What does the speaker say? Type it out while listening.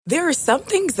There are some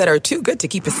things that are too good to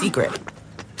keep a secret.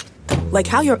 Like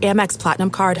how your Amex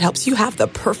Platinum card helps you have the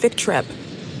perfect trip.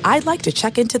 I'd like to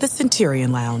check into the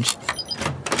Centurion Lounge.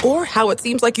 Or how it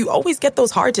seems like you always get those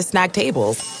hard-to-snag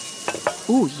tables.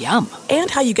 Ooh, yum.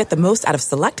 And how you get the most out of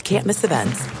select can't-miss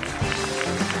events.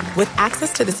 With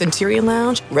access to the Centurion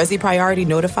Lounge, Resi Priority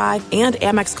Notified, and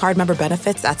Amex card member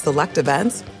benefits at select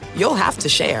events, you'll have to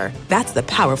share. That's the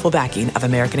powerful backing of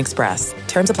American Express.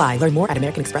 Terms apply. Learn more at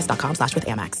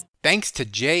americanexpress.com/withAmex. Thanks to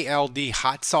JLD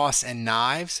Hot Sauce and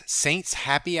Knives, Saints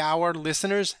Happy Hour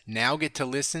listeners now get to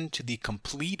listen to the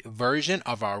complete version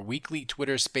of our weekly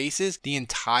Twitter Spaces the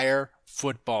entire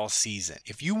football season.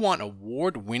 If you want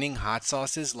award-winning hot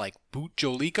sauces like Boot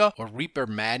Jolica or Reaper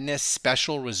Madness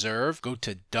Special Reserve, go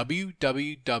to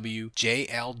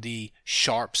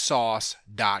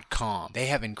www.jldsharpsauce.com. They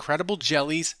have incredible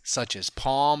jellies such as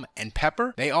palm and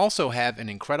pepper. They also have an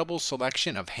incredible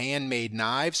selection of handmade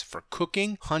knives for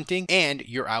cooking, hunting, and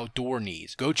your outdoor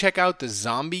needs. Go check out the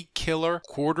Zombie Killer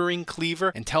Quartering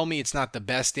Cleaver and tell me it's not the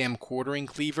best damn quartering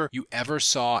cleaver you ever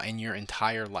saw in your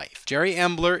entire life. Jerry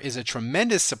Embler is a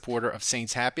tremendous supporter of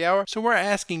Saints Happy Hour, so we're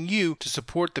asking you to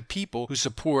support the people who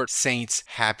support Saints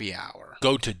Happy Hour.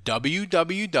 Go to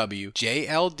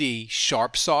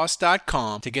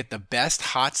www.jldsharpsauce.com to get the best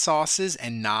hot sauces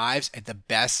and knives at the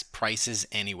best prices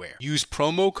anywhere. Use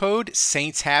promo code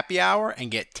Saints Happy Hour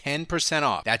and get 10%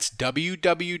 off. That's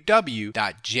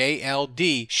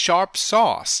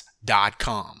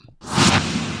www.jldsharpsauce.com.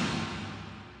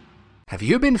 Have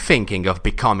you been thinking of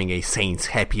becoming a Saints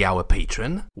Happy Hour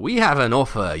patron? We have an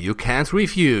offer you can't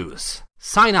refuse.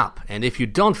 Sign up, and if you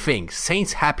don't think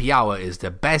Saints Happy Hour is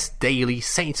the best daily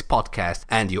Saints podcast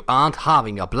and you aren't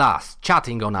having a blast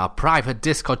chatting on our private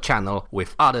Discord channel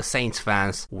with other Saints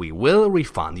fans, we will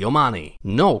refund your money.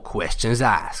 No questions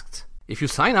asked. If you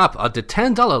sign up at the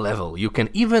 $10 level, you can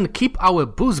even keep our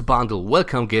Booze Bundle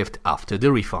welcome gift after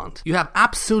the refund. You have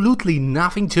absolutely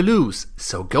nothing to lose,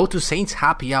 so go to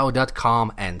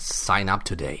saintshappyhour.com and sign up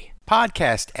today.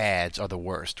 Podcast ads are the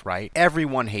worst, right?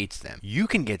 Everyone hates them. You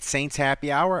can get Saints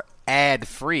Happy Hour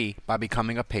ad-free by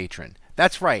becoming a patron.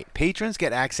 That's right. Patrons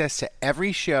get access to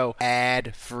every show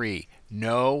ad-free.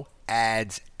 No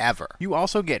ads ever. You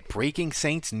also get Breaking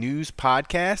Saints News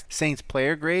podcast, Saints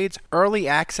player grades, early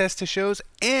access to shows,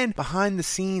 and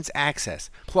behind-the-scenes access.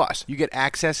 Plus, you get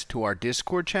access to our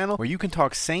Discord channel where you can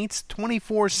talk Saints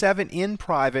 24/7 in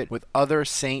private with other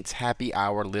Saints Happy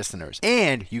Hour listeners.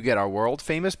 And you get our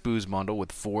world-famous booze bundle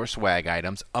with 4 swag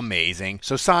items. Amazing.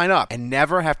 So sign up and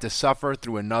never have to suffer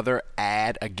through another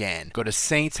ad again. Go to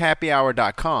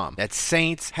saintshappyhour.com. That's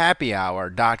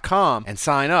saintshappyhour.com and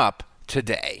sign up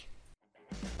today.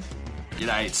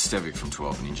 G'day, it's Stevic from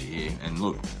 12 Ninja here, and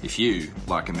look, if you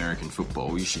like American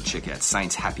football, you should check out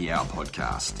Saints Happy Hour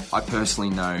podcast. I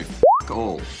personally know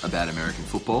all about American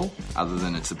football, other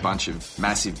than it's a bunch of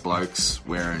massive blokes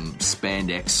wearing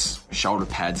spandex, shoulder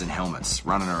pads and helmets,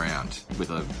 running around with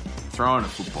throwing a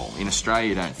football. In Australia,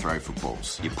 you don't throw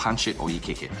footballs. You punch it or you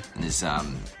kick it, and there's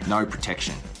no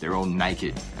protection. They're all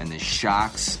naked, and there's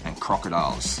sharks and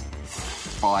crocodiles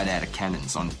fired out of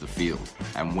cannons onto the field,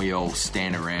 and we all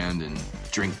stand around and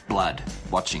drink blood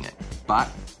watching it.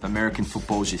 But if American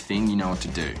football's your thing, you know what to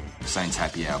do. Saints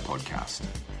Happy Hour podcast.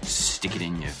 Stick it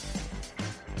in your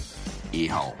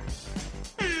ear hole.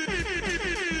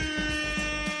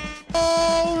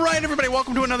 All right, everybody,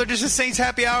 welcome to another edition of Saints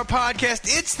Happy Hour podcast.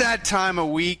 It's that time of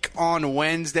week on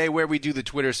Wednesday where we do the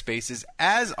Twitter Spaces.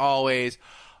 As always,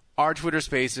 our Twitter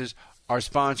Spaces are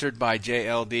sponsored by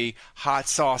JLD Hot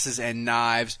Sauces and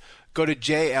Knives. Go to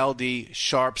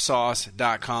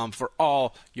jldsharpsauce.com for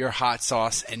all your hot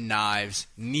sauce and knives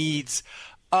needs.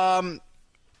 And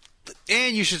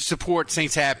you should support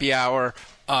Saints Happy Hour.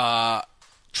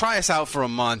 Try us out for a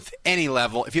month, any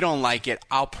level. If you don't like it,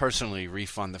 I'll personally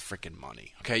refund the freaking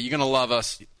money. Okay, you're gonna love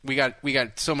us. We got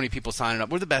so many people signing up.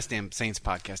 We're the best damn Saints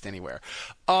podcast anywhere.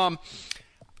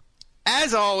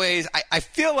 As always, I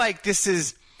feel like this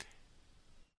is.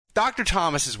 Dr.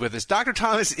 Thomas is with us. Dr.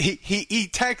 Thomas, you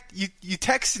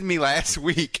texted me last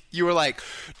week. You were like,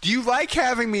 do you like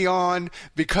having me on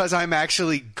because I'm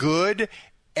actually good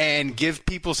and give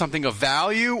people something of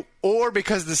value, or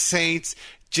because the Saints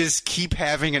just keep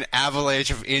having an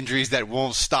avalanche of injuries that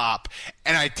won't stop?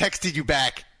 And I texted you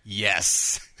back,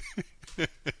 yes.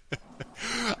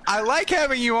 I like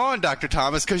having you on, Dr.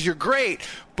 Thomas, because you're great,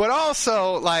 but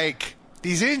also, like,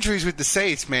 these injuries with the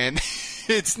Saints, man,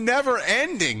 it's never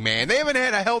ending, man. They haven't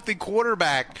had a healthy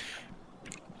quarterback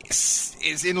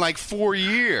in like 4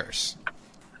 years.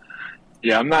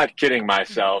 Yeah, I'm not kidding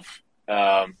myself.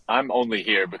 I'm only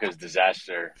here because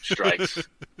disaster strikes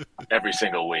every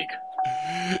single week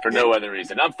for no other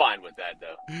reason. I'm fine with that,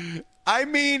 though. I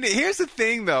mean, here's the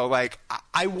thing, though. Like,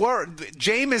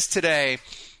 Jameis today,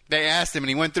 they asked him, and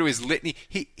he went through his litany.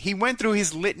 He went through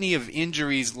his litany of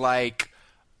injuries like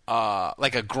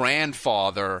a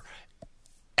grandfather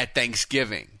at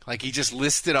Thanksgiving. Like, he just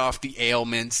listed off the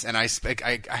ailments, and I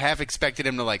have expected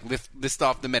him to like list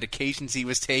off the medications he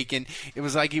was taking. It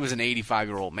was like he was an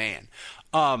 85-year-old man.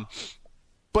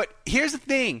 But here's the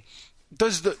thing: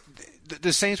 does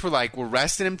the Saints were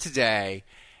resting him today,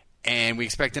 and we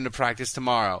expect him to practice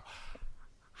tomorrow.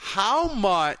 How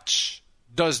much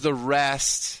does the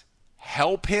rest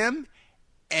help him?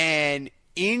 And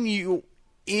in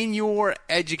your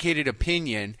educated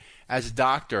opinion as a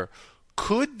doctor,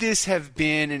 could this have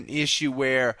been an issue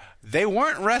where they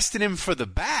weren't resting him for the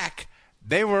back,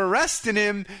 they were resting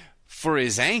him for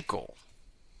his ankle?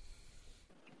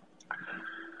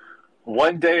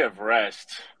 One day of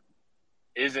rest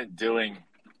isn't doing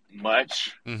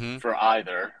much for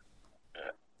either.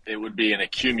 It would be an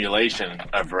accumulation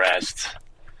of rest.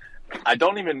 I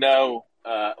don't even know.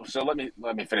 So let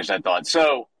me finish that thought.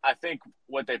 So I think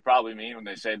what they probably mean when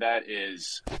they say that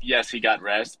is, yes, he got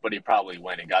rest, but he probably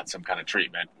went and got some kind of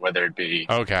treatment, whether it be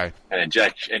an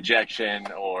injection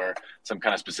or some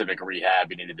kind of specific rehab.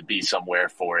 He needed to be somewhere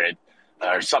for it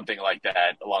or something like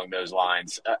that along those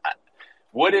lines.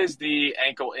 What is the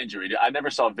ankle injury? I never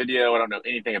saw a video. I don't know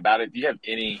anything about it. Do you have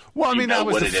any? Well, I mean, that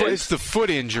was it's the foot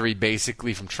injury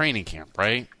basically from training camp,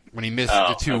 right? When he missed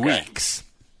the 2 weeks.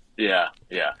 Yeah.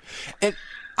 And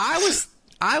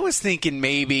I was thinking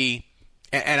maybe,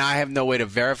 and I have no way to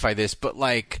verify this, but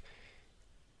like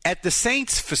at the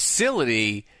Saints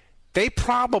facility, they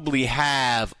probably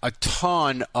have a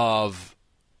ton of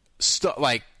stuff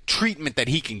like treatment that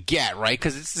he can get, right?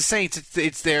 Because it's the Saints,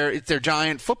 it's their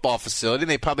giant football facility.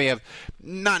 They probably have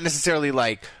not necessarily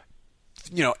like,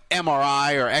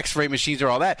 MRI or X-ray machines or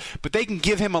all that, but they can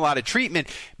give him a lot of treatment.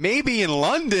 Maybe in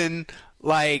London,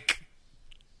 like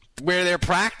where they're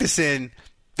practicing,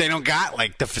 they don't got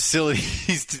like the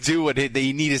facilities to do what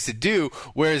they need us to do.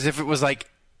 Whereas if it was like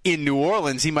in New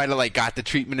Orleans, he might have like got the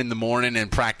treatment in the morning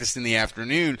and practiced in the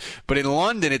afternoon. But in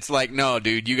London, it's like, no,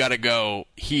 dude, you got to go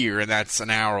here, and that's an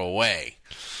hour away.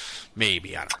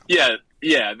 Maybe, I don't know.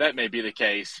 Yeah, that may be the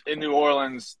case. In New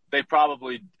Orleans, they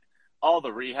probably all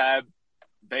the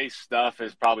rehab-based stuff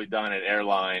is probably done at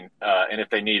Airline, and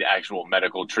if they need actual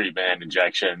medical treatment,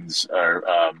 injections, or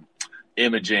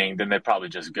imaging, then they probably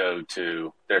just go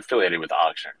to, they're affiliated with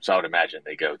Oxford. So I would imagine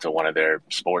they go to one of their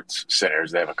sports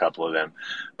centers. They have a couple of them.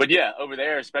 But yeah, over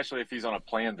there, especially if he's on a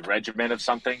planned regimen of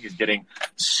something, he's getting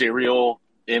serial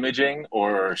imaging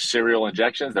or serial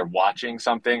injections. They're watching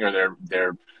something or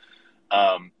they're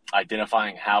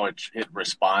identifying how it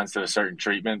responds to a certain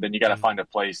treatment. Then you got to find a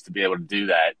place to be able to do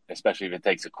that, especially if it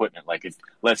takes equipment. Like if,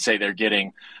 let's say they're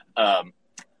getting,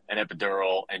 an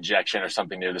epidural injection or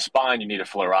something near the spine, you need a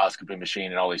fluoroscopy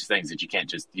machine and all these things that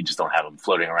you just don't have them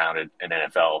floating around in an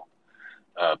NFL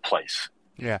place.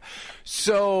 Yeah.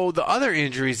 So the other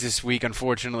injuries this week,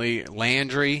 unfortunately,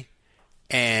 Landry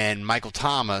and Michael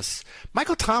Thomas.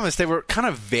 Michael Thomas, they were kind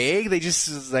of vague. They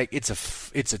just like it's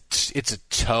a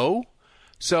toe.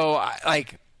 So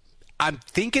I'm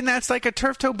thinking that's like a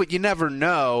turf toe, but you never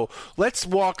know. Let's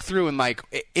walk through and like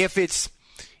if it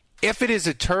is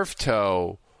a turf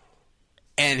toe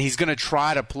and he's going to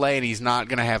try to play and he's not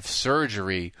going to have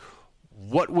surgery,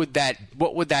 what would that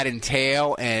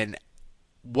entail, and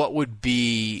what would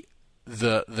be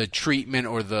the treatment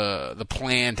or the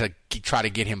plan to try to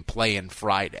get him playing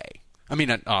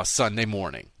Sunday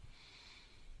morning?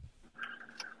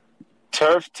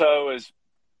 Turf toe is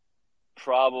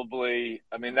probably,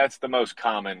 that's the most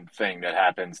common thing that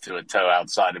happens to a toe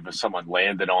outside of if someone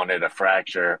landed on it, a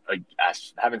fracture. I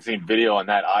haven't seen video on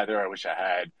that either. I wish I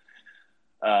had.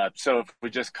 So if we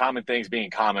just common things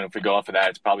being common, if we go off of that,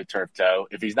 it's probably turf toe.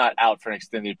 If he's not out for an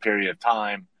extended period of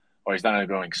time or he's not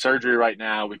undergoing surgery right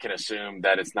now, we can assume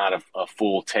that it's not a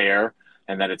full tear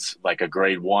and that it's like a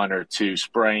grade 1 or 2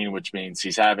 sprain, which means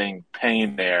he's having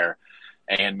pain there.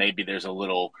 And maybe there's a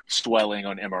little swelling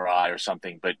on MRI or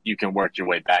something, but you can work your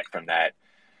way back from that.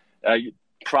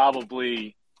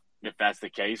 Probably, if that's the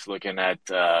case, looking at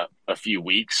a few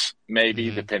weeks, maybe,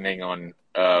 depending on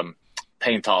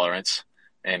pain tolerance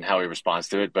and how he responds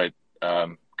to it. But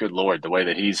good Lord, the way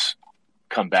that he's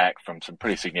come back from some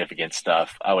pretty significant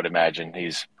stuff, I would imagine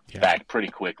he's back pretty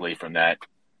quickly from that.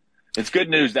 It's good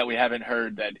news that we haven't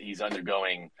heard that he's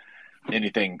undergoing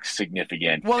anything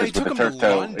significant. Well, they took him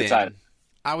to London.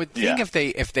 I would think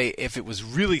if it was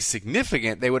really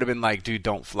significant, they would have been like, dude,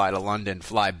 don't fly to London,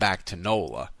 fly back to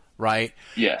NOLA, right?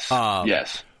 Yes.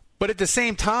 Yes. But at the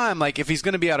same time, like if he's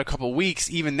going to be out a couple weeks,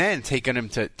 even then, taking him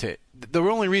to the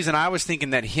only reason I was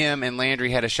thinking that him and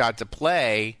Landry had a shot to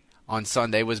play on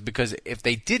Sunday was because if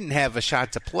they didn't have a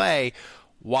shot to play,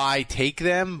 why take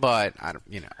them? But I don't,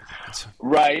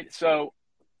 right. So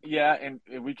yeah, and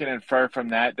we can infer from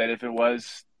that if it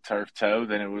was turf toe,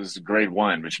 then it was grade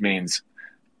 1, which means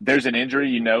there's an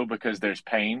injury, because there's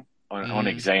pain on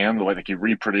exam, the way they can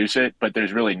reproduce it, but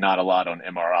there's really not a lot on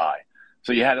MRI.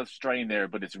 So you had a strain there,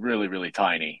 but it's really, really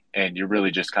tiny, and you're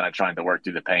really just kind of trying to work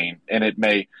through the pain. And it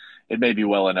may be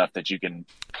well enough that you can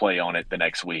play on it the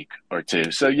next week or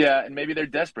two. So yeah, and maybe they're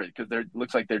desperate because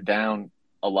looks like they're down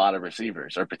a lot of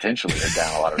receivers, or potentially they're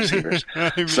down a lot of receivers.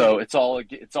 So it's all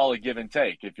a give and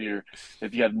take. If you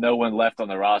have no one left on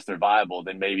the roster viable,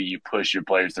 then maybe you push your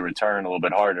players to return a little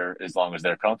bit harder as long as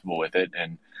they're comfortable with it.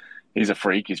 And he's a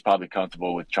freak. He's probably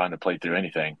comfortable with trying to play through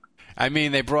anything. I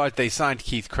mean, they signed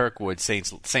Keith Kirkwood,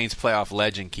 Saints playoff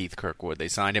legend Keith Kirkwood. They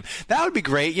signed him. That would be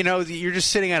great. You're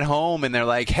just sitting at home and they're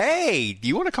like, "Hey, do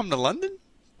you want to come to London?"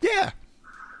 Yeah.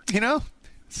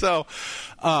 So,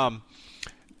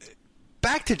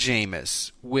 back to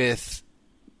Jameis with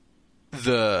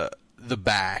the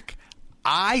back.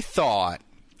 I thought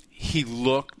he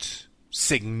looked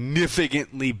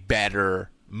significantly better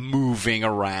moving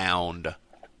around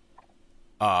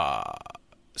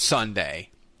Sunday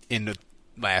in the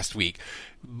last week.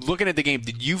 Looking at the game,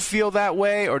 did you feel that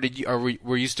way, or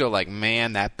were you still like,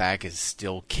 man, that back is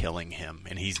still killing him,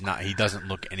 and he doesn't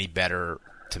look any better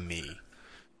to me?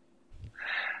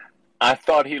 I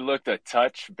thought he looked a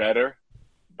touch better,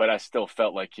 but I still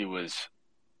felt like he was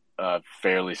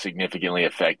fairly significantly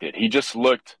affected. He just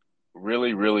looked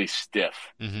really, really stiff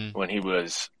when he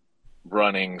was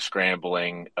running,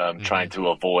 scrambling, trying to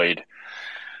avoid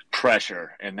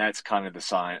pressure, and that's kind of the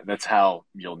sign. That's how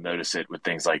you'll notice it with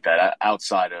things like that.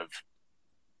 Outside of,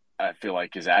 I feel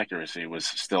like his accuracy was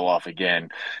still off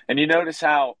again. And you notice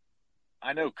how,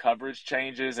 I know coverage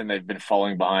changes and they've been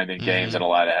falling behind in games, and a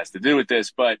lot of it has to do with this,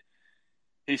 but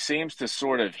he seems to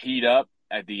sort of heat up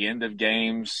at the end of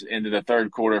games, into the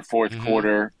third quarter, fourth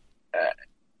quarter.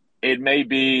 It may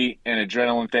be an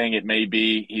adrenaline thing. It may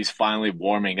be he's finally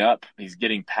warming up. He's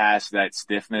getting past that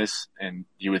stiffness, and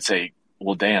you would say,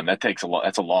 well, damn, that's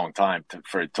a long time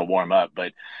to warm up.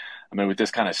 But I mean, with this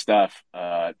kind of stuff,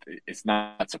 it's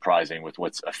not surprising with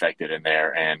what's affected in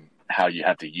there and how you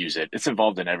have to use it. It's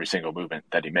involved in every single movement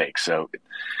that he makes. So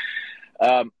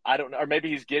I don't know, or maybe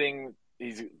he's getting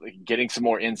some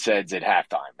more NSAIDs at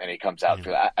halftime and he comes out for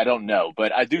that. I don't know,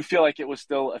 but I do feel like it was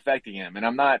still affecting him, and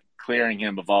I'm not clearing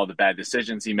him of all the bad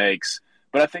decisions he makes,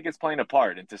 but I think it's playing a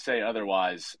part. And to say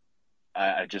otherwise,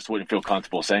 I just wouldn't feel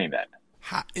comfortable saying that.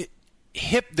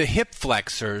 The hip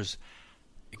flexors,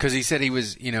 because he said he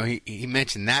was, he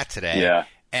mentioned that today. Yeah.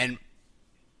 And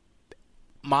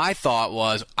my thought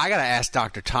was, I got to ask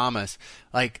Dr. Thomas,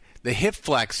 like the hip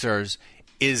flexors,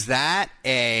 is that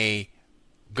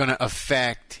going to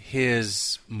affect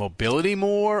his mobility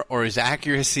more, or his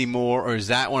accuracy more, or is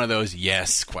that one of those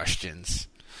yes questions?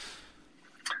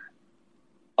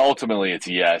 Ultimately, it's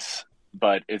yes,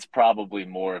 but it's probably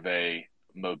more of a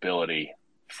mobility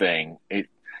thing.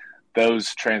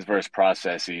 Those transverse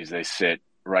processes, they sit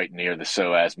right near the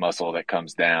psoas muscle that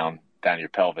comes down your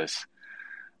pelvis.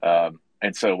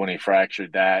 And so when he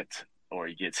fractured that, or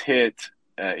he gets hit,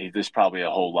 there's probably a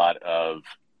whole lot of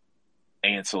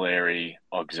ancillary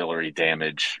auxiliary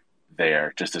damage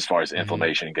there, just as far as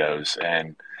inflammation goes.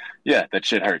 And yeah, that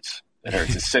shit hurts. It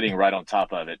hurts. It's sitting right on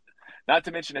top of it. Not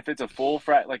to mention if it's a full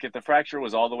like if the fracture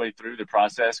was all the way through the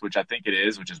process, which I think it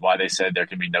is, which is why they said there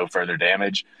can be no further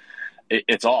damage.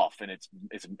 It's off, and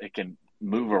it can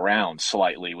move around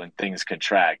slightly when things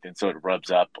contract, and so it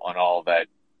rubs up on all that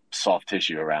soft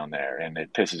tissue around there, and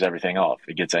it pisses everything off.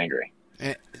 It gets angry.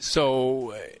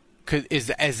 So, is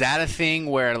that a thing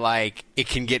where like it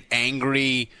can get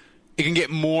angry? It can get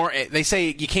more. They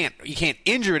say you can't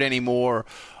injure it anymore,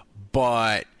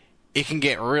 but it can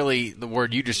get really, the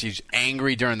word you just used,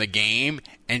 angry during the game,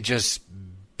 and just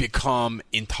become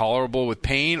intolerable with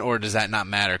pain, or does that not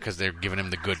matter because they're giving him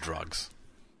the good drugs?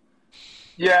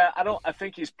 Yeah, I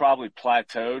think he's probably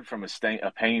plateaued from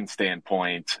a pain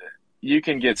standpoint. You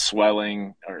can get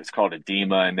swelling, or it's called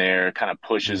edema in there, kind of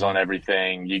pushes on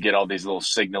everything. You get all these little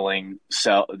signaling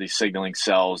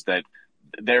cells that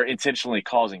they're intentionally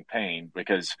causing pain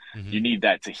because you need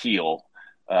that to heal.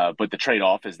 But the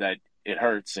trade-off is that it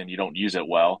hurts and you don't use it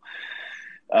well.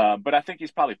 But I think he's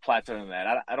probably plateaued on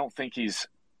that. I don't think he's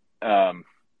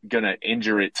going to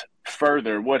injure it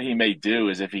further. What he may do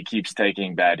is, if he keeps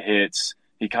taking bad hits,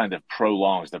 he kind of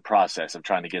prolongs the process of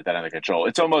trying to get that under control.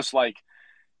 It's almost like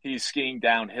he's skiing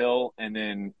downhill, and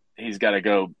then he's got to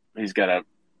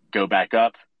go back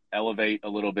up, elevate a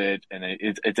little bit, and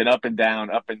it's an up and down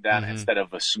instead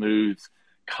of a smooth,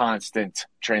 constant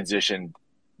transition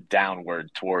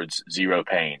downward towards zero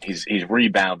pain. He's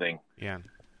rebounding. Yeah.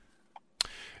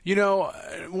 You know,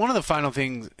 one of the final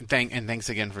things, and thanks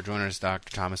again for joining us,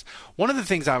 Dr. Thomas. One of the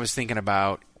things I was thinking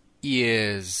about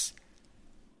is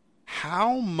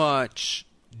how much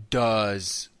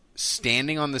does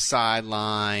standing on the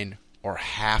sideline or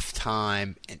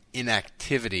halftime and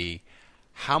inactivity,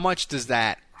 how much does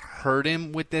that hurt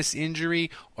him with this injury,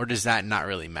 or does that not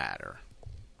really matter?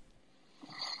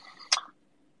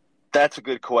 That's a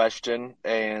good question,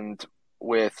 and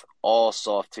with all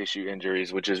soft tissue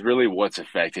injuries, which is really what's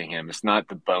affecting him, it's not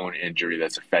the bone injury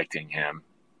that's affecting him,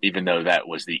 even though that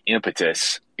was the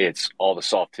impetus. It's all the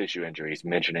soft tissue injuries,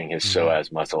 mentioning his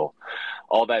psoas muscle.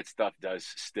 All that stuff does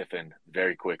stiffen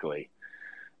very quickly.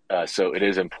 So it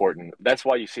is important. That's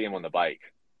why you see him on the bike.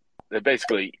 That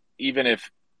basically, even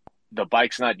if the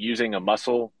bike's not using a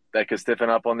muscle that could stiffen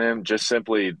up on them, just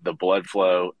simply the blood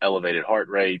flow, elevated heart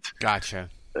rate. Gotcha.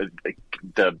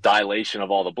 The dilation of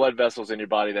all the blood vessels in your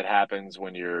body that happens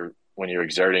when you're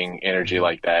exerting energy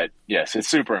like that. Yes, it's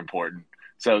super important.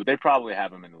 So they probably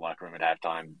have him in the locker room at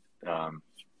halftime,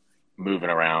 moving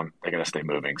around. They're going to stay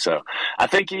moving. So I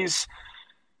think he's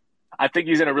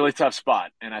in a really tough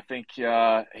spot, and I think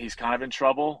he's kind of in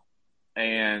trouble.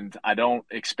 And I don't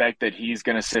expect that he's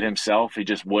going to sit himself. He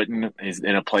just wouldn't. He's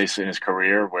in a place in his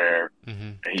career where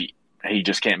he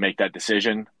just can't make that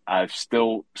decision. I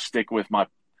still stick with my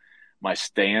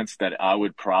stance that I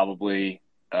would probably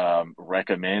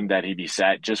recommend that he be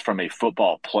sat just from a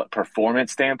football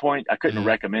performance standpoint. I couldn't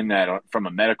recommend that from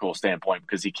a medical standpoint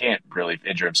because he can't really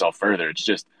injure himself further. It's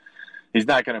just he's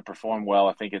not going to perform well.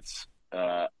 I think it's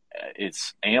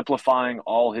amplifying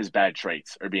all his bad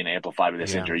traits are being amplified with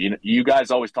this injury. You guys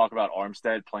always talk about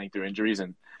Armstead playing through injuries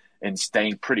and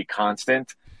staying pretty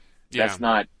constant. Yeah. That's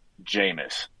not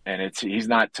Jameis, and he's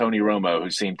not Tony Romo, who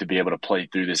seemed to be able to play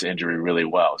through this injury really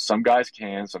well. Some guys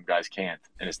can, some guys can't,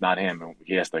 and it's not him, and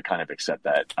he has to kind of accept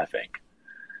that, I think.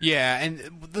 Yeah, and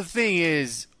the thing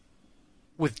is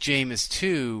with Jameis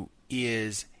too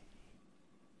is,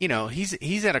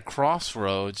 he's at a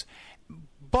crossroads.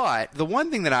 But the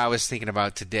one thing that I was thinking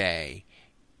about today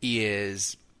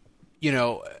is,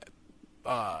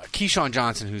 Keyshawn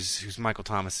Johnson, who's Michael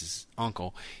Thomas's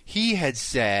uncle, he had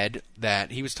said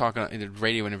that he was talking in a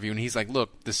radio interview, and he's like,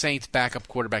 look, the Saints' backup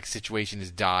quarterback situation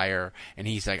is dire, and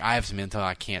he's like, I have some intel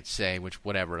I can't say,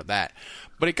 whatever that.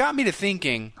 But it got me to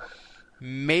thinking,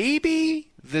 maybe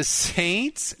the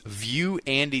Saints view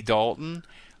Andy Dalton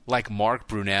like Mark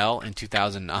Brunell in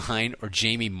 2009 or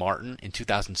Jamie Martin in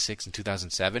 2006 and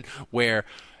 2007, where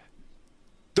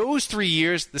those 3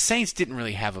 years, the Saints didn't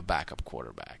really have a backup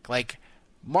quarterback. Like,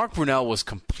 Mark Brunell was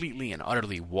completely and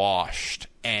utterly washed,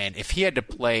 and if he had to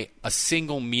play a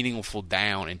single meaningful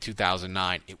down in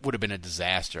 2009, it would have been a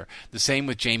disaster. The same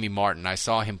with Jamie Martin. I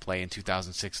saw him play in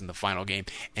 2006 in the final game,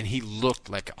 and he looked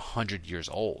like 100 years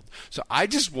old. So I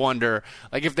just wonder,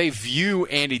 like, if they view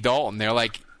Andy Dalton, they're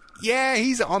like, yeah,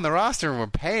 he's on the roster and we're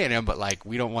paying him, but, like,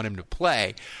 we don't want him to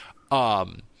play.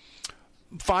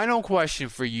 Final question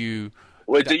for you.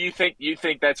 Well, do you think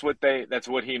that's what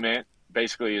he meant?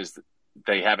 Basically, is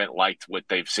they haven't liked what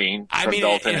they've seen from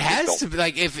Dalton? It has to be,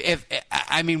 like,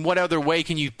 what other way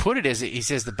can you put it? As he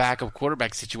says, the backup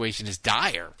quarterback situation is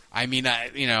dire. And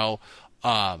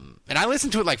I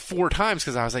listened to it like 4 times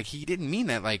because I was like, he didn't mean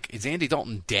that. Like, is Andy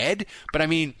Dalton dead? But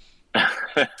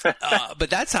but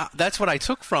that's what I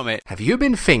took from it. Have you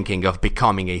been thinking of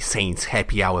becoming a Saints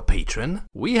Happy Hour patron?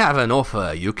 We have an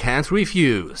offer you can't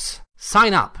refuse.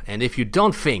 Sign up, and if you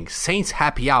don't think Saints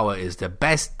Happy Hour is the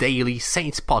best daily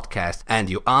Saints podcast and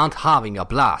you aren't having a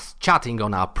blast chatting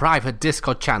on our private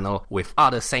Discord channel with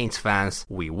other Saints fans,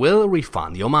 we will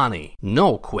refund your money.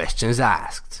 No questions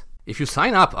asked. If you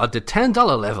sign up at the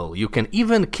 $10 level, you can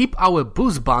even keep our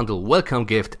Boost Bundle welcome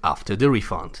gift after the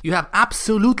refund. You have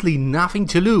absolutely nothing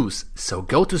to lose, so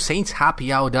go to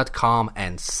saintshappyhour.com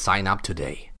and sign up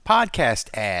today. Podcast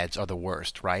ads are the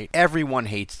worst, right? Everyone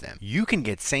hates them. You can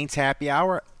get Saints Happy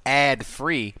Hour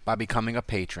ad-free by becoming a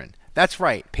patron. That's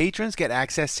right. Patrons get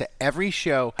access to every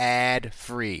show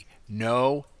ad-free.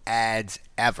 No ads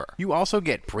ever. You also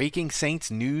get Breaking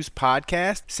Saints news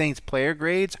podcast, Saints player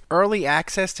grades, early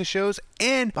access to shows,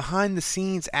 and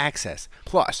behind-the-scenes access.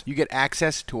 Plus, you get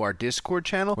access to our Discord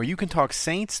channel where you can talk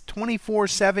Saints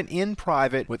 24/7 in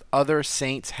private with other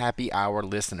Saints Happy Hour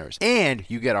listeners. And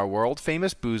you get our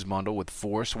world-famous booze bundle with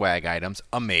 4 swag items.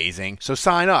 Amazing. So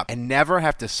sign up and never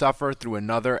have to suffer through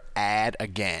another ad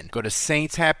again. Go to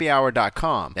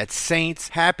saintshappyhour.com. That's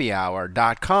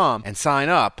saintshappyhour.com and sign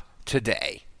up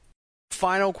today.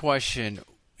 Final question.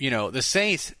 The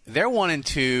Saints, they're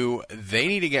 1-2. They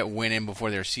need to get winning before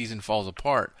their season falls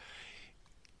apart.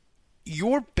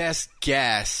 Your best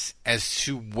guess as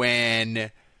to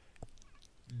when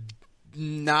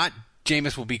not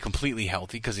Jameis will be completely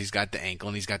healthy because he's got the ankle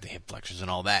and he's got the hip flexors and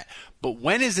all that. But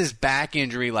when is this back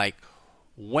injury,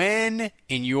 when,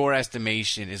 in your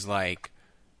estimation, is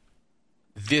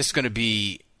this going to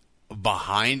be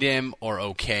behind him or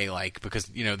okay? Because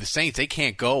the Saints, they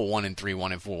can't go 1-3,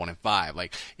 1-4, 1-5.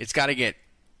 He's got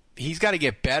to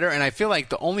get better, and I feel like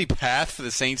the only path for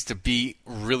the Saints to be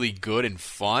really good and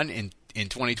fun in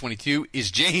 2022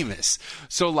 is Jameis.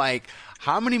 So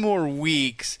how many more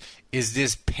weeks is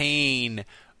this pain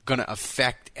going to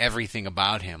affect everything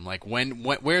about him?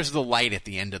 Where's the light at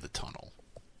the end of the tunnel?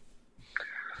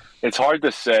 It's hard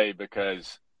to say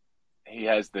because he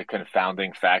has the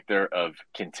confounding factor of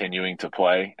continuing to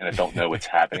play, and I don't know what's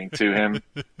happening to him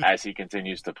as he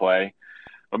continues to play.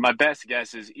 But my best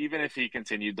guess is even if he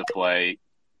continued to play,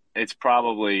 he's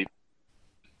probably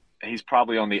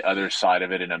on the other side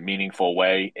of it in a meaningful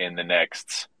way in the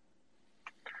next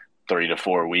 3 to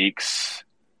 4 weeks,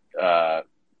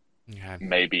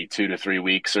 maybe 2 to 3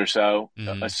 weeks or so,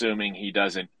 assuming he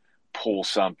doesn't pull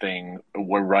something,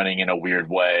 we're running in a weird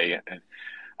way.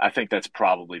 I think that's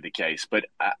probably the case. But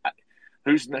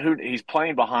he's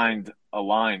playing behind a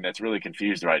line that's really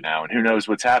confused right now, and who knows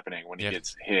what's happening when he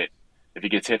gets hit. If he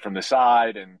gets hit from the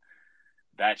side and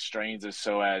that strains his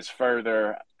psoas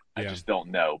further, I just don't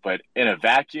know. But in a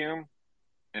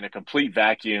complete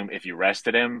vacuum, if you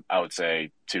rested him, I would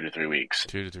say 2 to 3 weeks.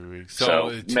 2 to 3 weeks.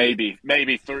 So maybe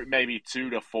 2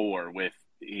 to 4 with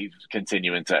he's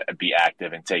continuing to be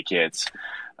active and take hits.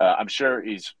 I'm sure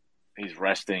he's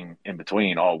resting in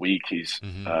between all week. He's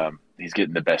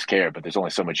getting the best care, but there's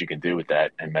only so much you can do with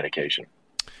that and medication.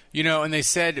 And they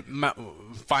said,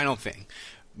 final thing,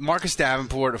 Marcus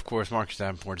Davenport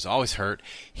is always hurt.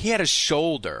 He had a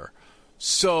shoulder.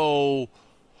 So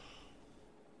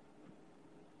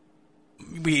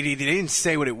he didn't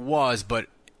say what it was, but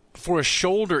for a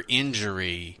shoulder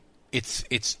injury,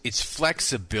 it's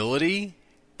flexibility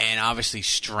and obviously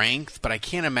strength. But I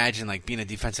can't imagine being a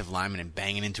defensive lineman and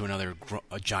banging into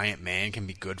a giant man can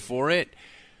be good for it.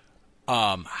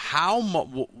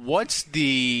 What's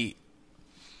the?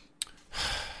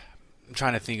 I'm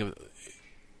trying to think of.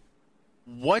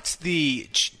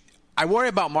 I worry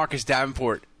about Marcus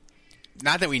Davenport.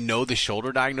 Not that we know the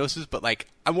shoulder diagnosis, but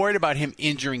I'm worried about him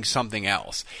injuring something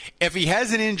else. If he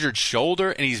has an injured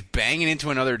shoulder and he's banging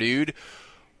into another dude,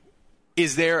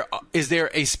 is there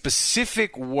a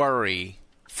specific worry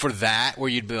for that where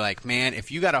you'd be like, man,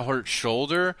 if you got a hurt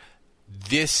shoulder,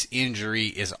 this injury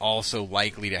is also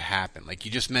likely to happen? Like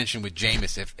you just mentioned with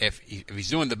Jameis, if he's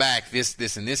doing the back, this,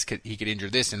 and this, he could injure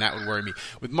this, and that would worry me.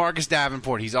 With Marcus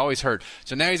Davenport, he's always hurt.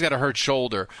 So now he's got a hurt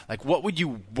shoulder. What would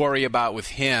you worry about with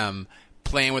him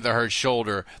playing with a hurt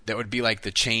shoulder that would be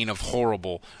the chain of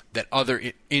horrible that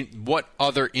what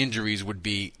other injuries would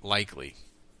be likely?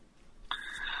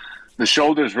 The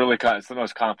shoulder is really it's the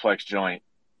most complex joint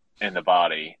in the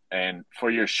body. And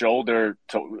for your shoulder,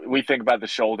 we think about the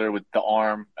shoulder with the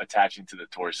arm attaching to the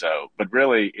torso, but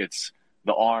really it's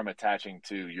the arm attaching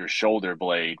to your shoulder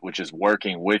blade, which is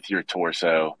working with your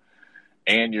torso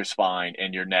and your spine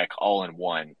and your neck all in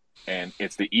one. And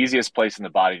it's the easiest place in the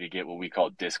body to get what we call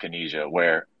dyskinesia,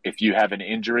 where if you have an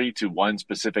injury to one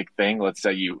specific thing, let's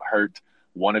say you hurt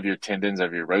one of your tendons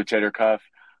of your rotator cuff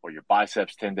or your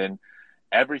biceps tendon,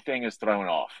 everything is thrown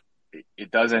off.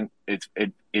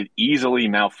 It easily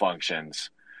malfunctions.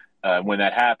 When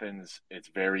that happens, it's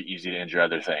very easy to injure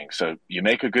other things. So you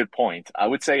make a good point. I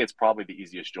would say it's probably the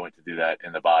easiest joint to do that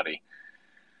in the body,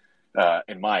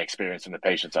 in my experience in the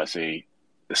patients I see.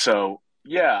 So,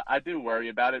 yeah, I do worry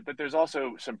about it, but there's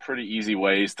also some pretty easy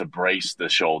ways to brace the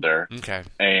shoulder. Okay.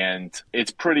 And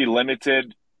it's pretty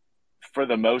limited for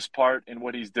the most part in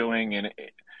what he's doing. And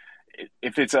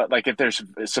if it's if there's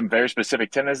some very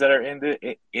specific tendons that are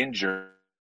injured.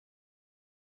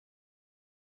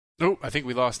 Oh, I think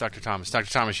we lost Dr. Thomas.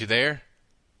 Dr. Thomas, you there?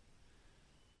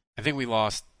 I think we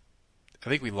lost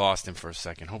him for a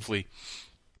second. Hopefully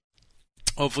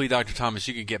Hopefully, Dr. Thomas,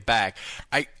 you can get back.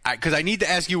 Because I need to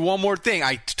ask you one more thing.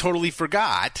 I totally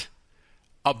forgot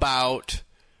about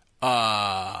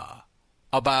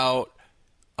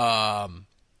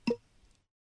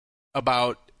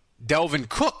Delvin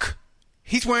Cook.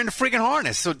 He's wearing the friggin'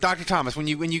 harness. So, Dr. Thomas, when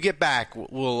you get back,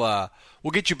 we'll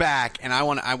get you back,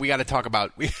 and we got to talk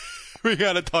about we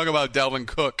got to talk about Delvin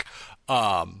Cook.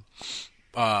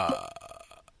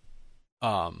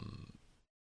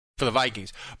 For the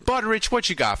Vikings. Butteridge, what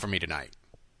you got for me tonight?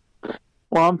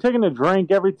 Well, I'm taking a drink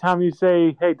every time you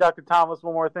say, "Hey, Dr. Thomas,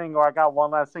 one more thing," or "I got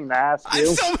one last thing to ask you."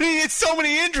 It's so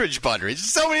many injuries, Butteridge.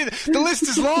 So many. The list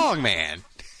is long, man.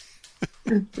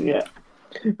 Yeah.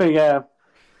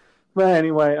 But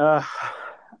anyway,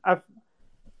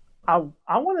 I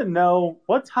want to know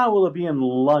what time will it be in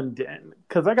London,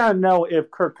 because I got to know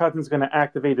if Kirk Cousins is going to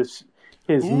activate his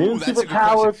new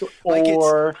superpowers,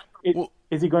 or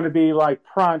is he going to be like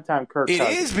primetime Kirk Cousins?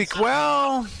 It is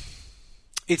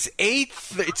it's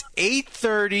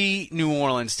 8:30 New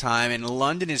Orleans time, and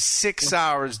London is 6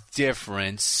 hours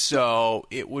different, so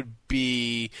it'd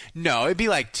be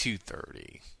like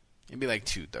 2:30. It'd be like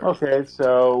 2:30. Okay,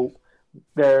 so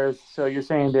you're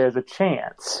saying there's a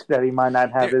chance that he might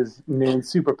not have his new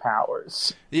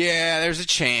superpowers. Yeah, there's a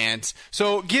chance.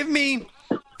 So give me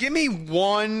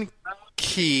one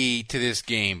key to this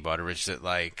game, Butteridge, that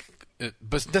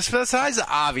besides the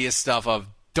obvious stuff of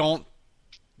don't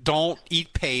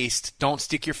eat paste, don't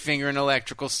stick your finger in an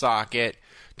electrical socket,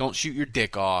 don't shoot your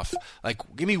dick off.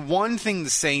 Give me one thing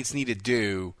the Saints need to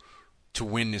do to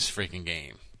win this freaking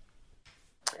game.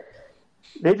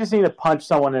 They just need to punch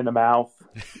someone in the mouth.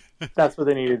 That's what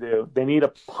they need to do. They need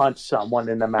to punch someone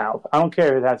in the mouth. I don't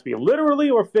care if it has to be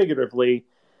literally or figuratively,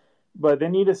 but they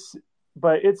need to.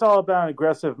 But it's all about an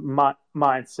aggressive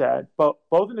mindset, but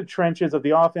both in the trenches of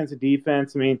the offense and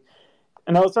defense. I mean,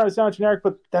 I know it's starting to sound generic,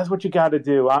 but that's what you got to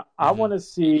do. I want to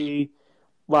see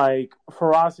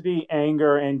ferocity,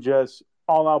 anger, and just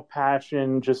all-out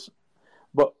passion.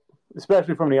 But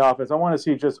especially from the offense, I want to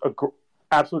see just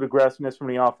absolute aggressiveness from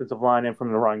the offensive line and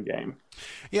from the run game.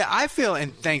 Yeah,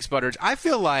 and thanks, Butteridge. I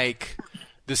feel like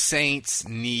the Saints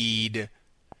need.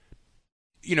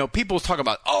 People talk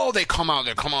about, they come on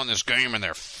this game and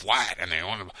they're flat and they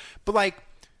want to, but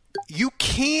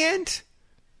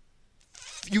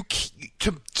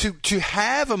to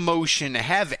have emotion, to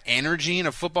have energy in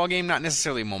a football game, not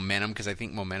necessarily momentum, because I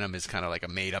think momentum is kind of like a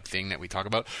made up thing that we talk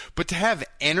about, but to have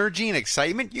energy and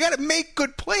excitement, you got to make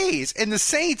good plays. And the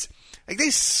Saints, they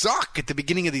suck at the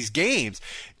beginning of these games.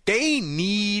 They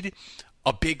need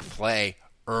a big play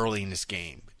early in this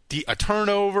game. A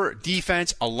turnover,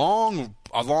 defense, a long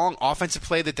offensive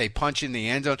play that they punch in the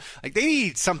end zone. They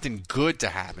need something good to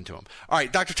happen to them. All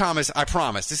right, Dr. Thomas, I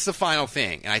promise, this is the final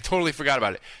thing, and I totally forgot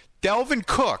about it. Delvin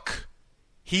Cook,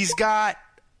 he's got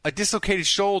a dislocated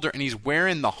shoulder, and he's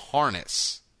wearing the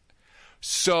harness.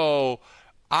 So,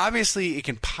 obviously, it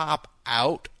can pop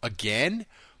out again,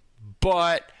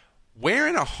 but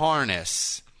wearing a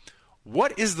harness,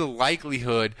 what is the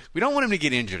likelihood? We don't want him to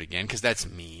get injured again, because that's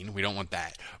mean. We don't want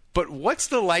that. But what's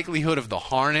the likelihood of the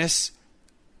harness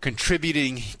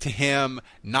contributing to him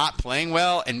not playing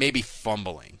well and maybe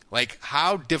fumbling?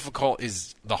 How difficult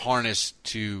is the harness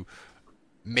to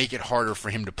make it harder for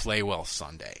him to play well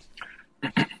Sunday?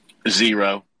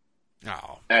 0.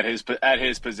 Oh. At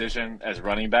his position as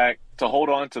running back, to hold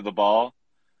on to the ball,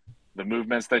 the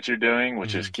movements that you're doing,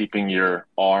 which is keeping your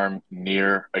arm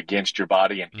near against your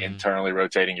body and internally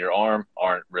rotating your arm,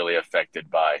 aren't really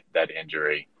affected by that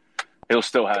injury. He'll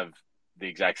still have the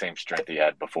exact same strength he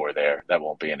had before there. That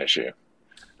won't be an issue,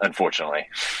 unfortunately.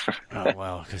 Oh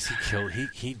well, because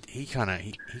he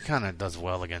kind of does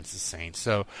well against the Saints.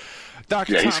 So,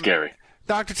 he's scary.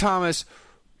 Dr. Thomas,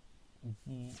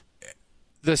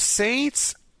 the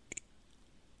Saints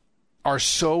are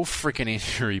so freaking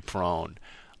injury prone.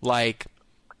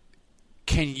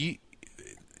 Can you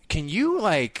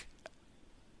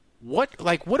what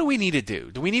do we need to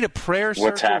do? Do we need a prayer circle?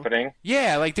 What's happening?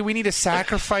 Yeah, do we need to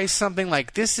sacrifice something?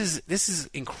 This is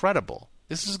incredible.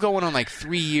 This is going on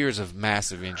 3 years of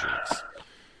massive injuries.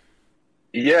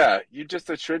 Yeah, you just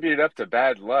attribute it up to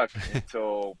bad luck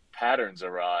until patterns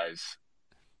arise.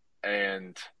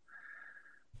 And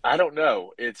I don't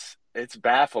know. It's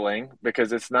baffling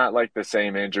because it's not like the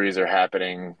same injuries are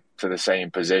happening to the same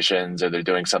positions, or they're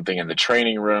doing something in the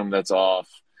training room that's off.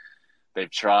 They've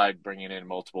tried bringing in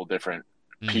multiple different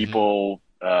people.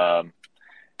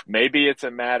 Maybe it's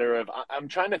a matter of – I'm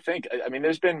trying to think. I mean,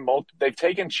 there's been they've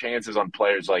taken chances on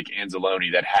players like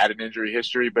Anzalone that had an injury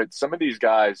history, but some of these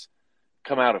guys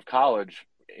come out of college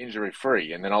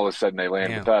injury-free, and then all of a sudden they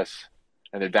land with us.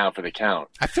 and they're down for the count.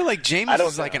 I feel like Jameis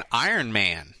is like an Iron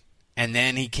Man, and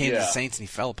then he came to the Saints and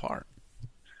he fell apart.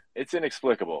 It's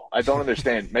inexplicable. I don't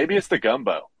understand. Maybe it's the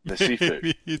gumbo, the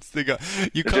seafood. It's the gumbo.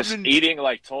 They're just eating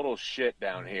like total shit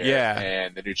down here,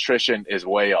 and the nutrition is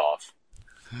way off.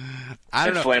 I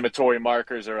don't know. Inflammatory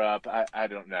markers are up. I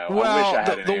don't know. Well, I wish I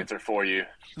had an answer for you.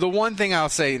 The one thing I'll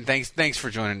say, and thanks for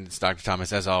joining us, Dr.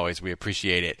 Thomas, as always. We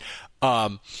appreciate it.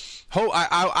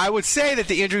 I would say that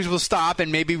the injuries will stop,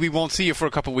 and maybe we won't see you for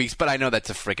a couple weeks, but I know that's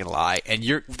a freaking lie. And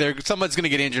someone's going to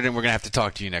get injured, and we're going to have to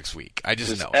talk to you next week. I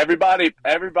just know. Everybody,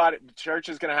 church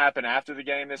is going to happen after the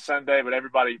game this Sunday, but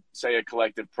everybody say a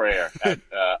collective prayer at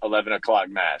 11 o'clock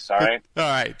Mass, all right? All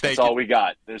right. That's all we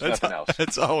got. There's nothing else.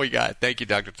 That's all we got. Thank you,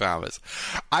 Dr. Thomas.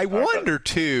 I wonder,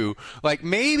 too, like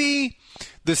maybe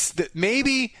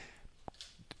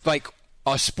like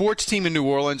a sports team in New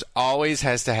Orleans always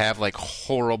has to have like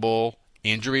horrible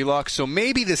injury luck. So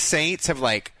maybe the Saints have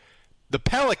like the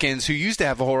Pelicans, who used to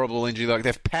have a horrible injury luck,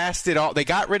 they've passed it all. They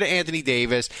got rid of Anthony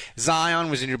Davis. Zion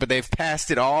was injured, but they've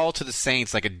passed it all to the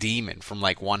Saints like a demon from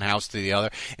like one house to the other.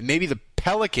 And maybe the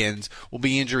Pelicans will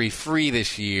be injury-free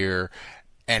this year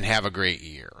and have a great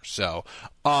year. So,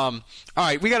 all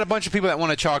right, we got a bunch of people that want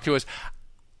to talk to us.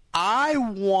 I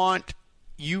want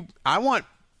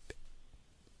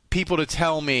people to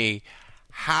tell me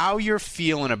how you're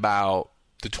feeling about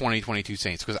the 2022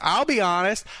 Saints. Because I'll be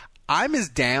honest, I'm as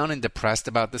down and depressed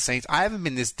about the Saints. I haven't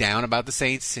been this down about the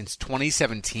Saints since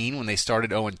 2017 when they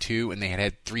started 0-2 and they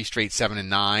had 3 straight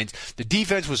 7-9s. The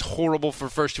defense was horrible for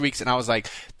the first 2 weeks, and I was like,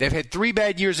 they've had 3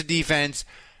 bad years of defense.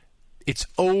 It's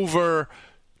over.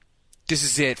 This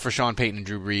is it for Sean Payton and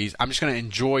Drew Brees. I'm just going to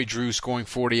enjoy Drew scoring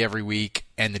 40 every week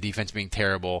and the defense being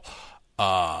terrible.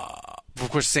 Of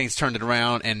course, the Saints turned it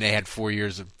around, and they had 4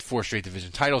 years of 4 straight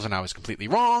division titles, and I was completely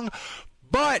wrong.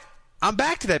 But I'm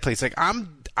back to that place. Like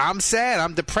I'm sad.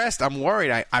 I'm depressed. I'm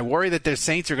worried. I worry that their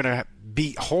Saints are going to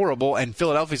be horrible, and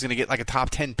Philadelphia's going to get like a top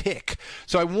 10 pick.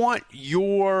 So I want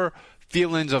your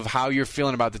feelings of how you're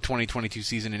feeling about the 2022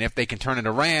 season and if they can turn it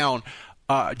around.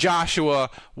 Joshua,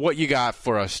 what you got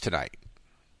for us tonight?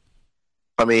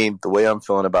 I mean, the way I'm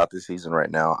feeling about this season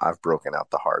right now, I've broken out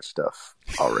the hard stuff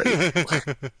already.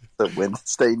 The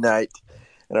Wednesday night,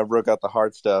 and I broke out the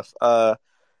hard stuff.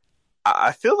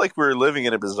 I feel like we're living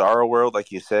in a bizarre world,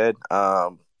 like you said. I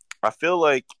feel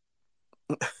like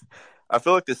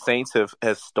the Saints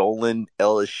have stolen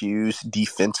LSU's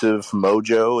defensive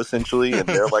mojo, essentially, and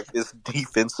they're like this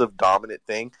defensive dominant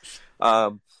thing.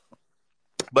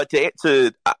 But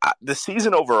to the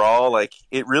season overall, like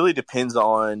it really depends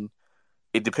on.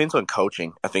 It depends on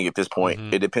coaching, I think, at this point.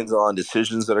 Mm-hmm. It depends on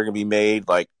decisions that are going to be made.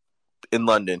 Like, in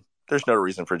London, there's no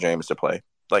reason for Jameis to play.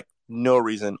 Like, no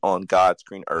reason on God's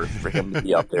green earth for him to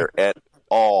be out there at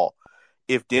all.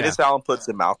 If Dennis Allen puts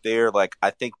him out there, like, I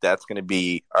think that's going to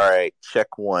be, all right,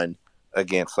 check one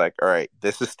against, like, all right,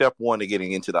 this is step one to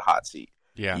getting into the hot seat.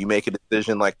 Yeah. You make a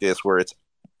decision like this where it's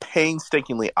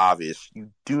painstakingly obvious. You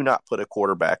do not put a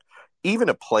quarterback, even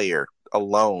a player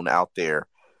alone out there,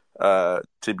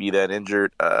 to be that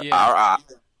injured.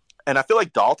 And I feel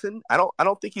like Dalton, I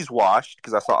don't think he's washed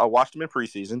because I watched him in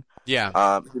preseason.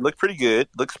 Yeah. He looked pretty good,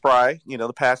 looked spry. You know,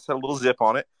 the pass had a little zip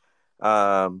on it.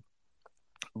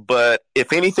 But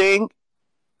if anything,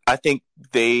 I think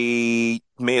they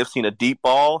may have seen his deep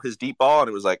ball, and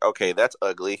it was like, okay, that's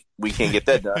ugly. We can't get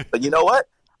that done. But you know what?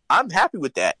 I'm happy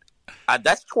with that.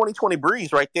 That's 2020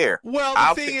 Breeze right there. Well,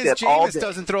 the thing is, Jameis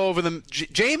doesn't throw over them.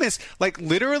 Jameis, like,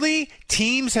 literally,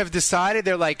 teams have decided,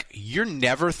 they're like, you're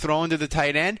never throwing to the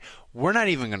tight end. We're not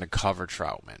even going to cover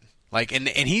Troutman. Like, and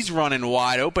he's running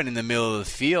wide open in the middle of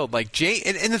the field. Like,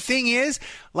 and the thing is,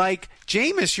 like,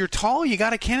 Jameis, you're tall. You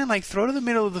got a cannon. Like, throw to the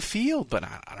middle of the field. But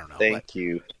I don't know. Thank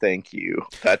you.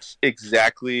 That's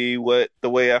exactly the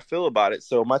way I feel about it.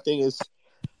 So my thing is,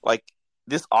 like,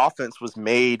 this offense was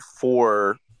made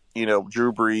for, you know,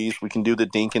 Drew Brees. We can do the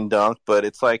dink and dunk, but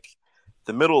it's like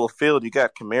the middle of the field, you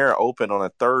got Kamara open on a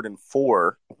 3rd and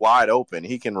 4, wide open.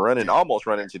 He can run and almost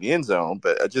run into the end zone,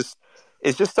 but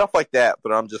it's just stuff like that.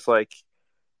 But I'm just like,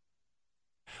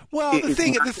 well, the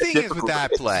thing is with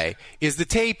that play is the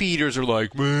tape eaters are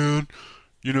like, man,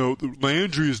 you know,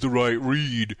 Landry is the right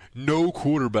read. No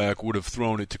quarterback would have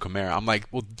thrown it to Kamara. I'm like,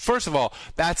 well, first of all,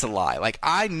 that's a lie. Like,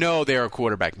 I know they're a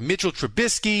quarterback. Mitchell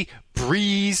Trubisky,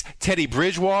 Breeze, Teddy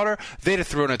Bridgewater, they'd have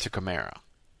thrown it to Kamara.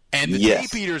 And the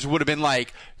tape eaters would have been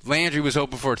like, Landry was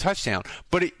open for a touchdown.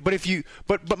 But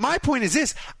my point is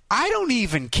this: I don't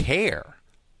even care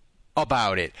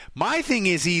about it. My thing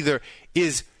is either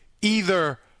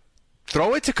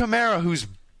throw it to Kamara, who's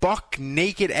buck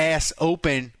naked ass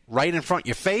open right in front of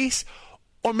your face,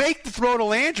 or make the throw to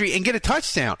Landry and get a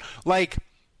touchdown. Like,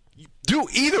 do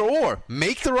either or.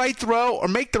 Make the right throw or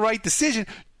make the right decision.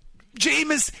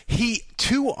 Jameis, he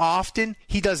too often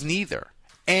he does neither.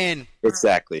 And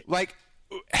exactly, like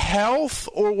health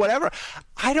or whatever,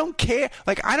 I don't care.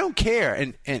 Like I don't care.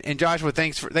 And Joshua,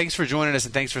 thanks for joining us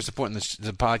and thanks for supporting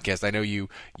the podcast. I know you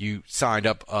signed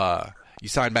up. You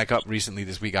signed back up recently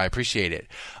this week. I appreciate it.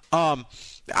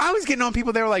 I was getting on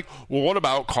people. They were like, well, what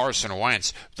about Carson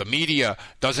Wentz? The media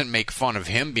doesn't make fun of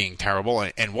him being terrible.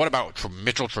 And what about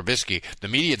Mitchell Trubisky? The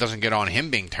media doesn't get on him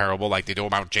being terrible like they do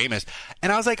about Jameis.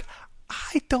 And I was like,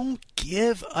 I don't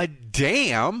give a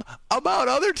damn about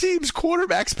other teams'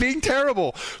 quarterbacks being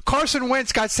terrible. Carson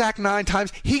Wentz got sacked 9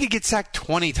 times. He could get sacked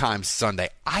 20 times Sunday.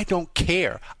 I don't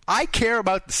care. I care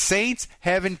about the Saints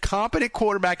having competent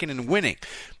quarterbacking and winning.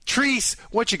 Treese,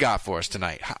 what you got for us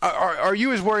tonight? Are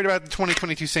you as worried about the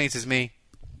 2022 Saints as me?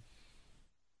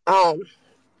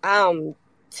 I'm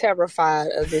terrified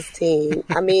of this team.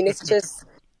 I mean, it's just,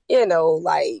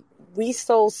 like, we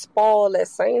so spoiled as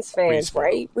Saints fans,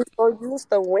 right? We're so used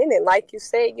to winning. Like you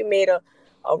said, you made a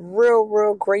real,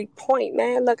 real great point,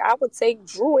 man. Look, I would take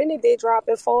Drew any day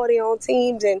dropping 40 on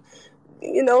teams, and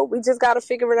we just got to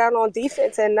figure it out on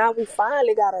defense, and now we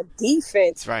finally got a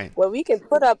defense where we can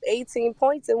put up 18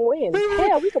 points and win.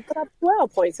 Yeah, we can put up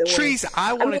 12 points and win. Treese,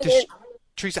 I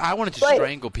wanted to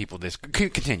strangle people.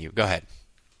 Continue. Go ahead.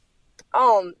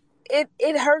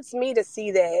 It hurts me to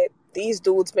see that these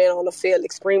dudes been on the field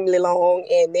extremely long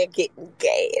and they're getting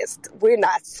gassed. We're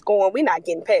not scoring. We're not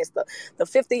getting past the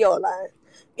 50-yard line.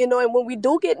 And when we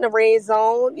do get in the red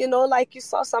zone, like you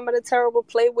saw some of the terrible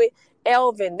play with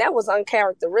Elvin, that was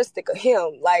uncharacteristic of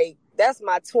him. Like, that's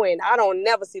my twin. I don't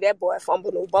never see that boy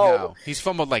fumble no ball. No, he's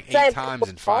fumbled like 8 times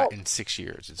in 6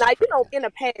 years. It's like, in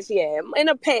the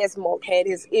past, Mark had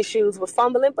his issues with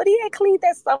fumbling, but he had cleaned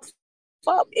that stuff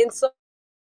up. And so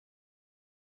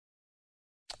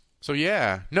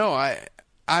yeah. No, I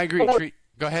agree.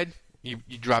 Go ahead. You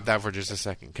dropped out for just a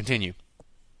second. Continue.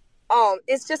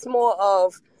 It's just more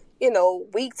of,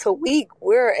 week to week,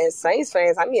 we're as Saints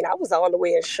fans. I mean, I was all the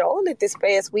way in Charlotte this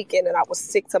past weekend, and I was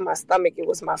sick to my stomach. It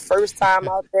was my first time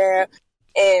out there.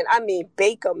 And, I mean,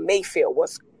 Baker Mayfield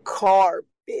was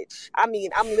garbage. I mean,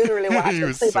 I'm literally watching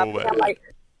him play by play. I'm like,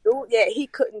 dude, yeah, he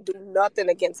couldn't do nothing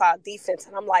against our defense.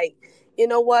 And I'm like, you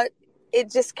know what? It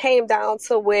just came down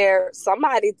to where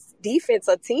somebody's defense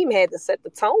or team had to set the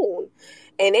tone.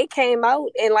 And they came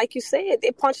out, and like you said,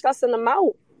 they punched us in the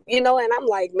mouth. And I'm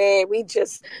like, man,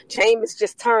 Jameis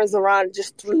just turns around and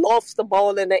just lofts the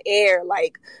ball in the air.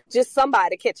 Like, just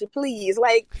somebody catch it, please.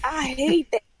 Like, I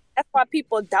hate that. That's why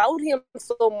people doubt him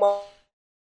so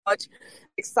much.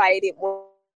 Excited.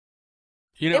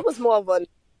 It was more of a,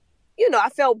 I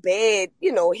felt bad,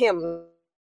 him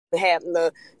having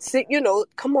to sit,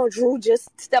 come on, Drew, just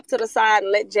step to the side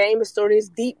and let Jameis throw this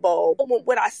deep ball.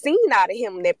 What I seen out of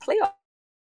him in that playoff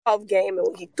game, and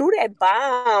when he threw that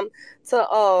bomb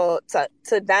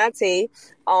to Dante,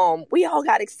 we all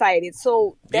got excited.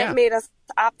 So that made us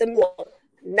optimistic.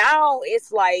 Now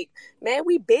it's like, man,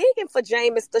 we begging for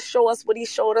Jameis to show us what he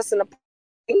showed us in the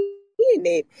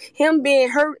him being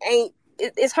hurt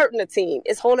it's hurting the team.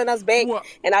 It's holding us back. Well,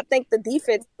 and I think the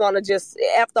defense is going to just,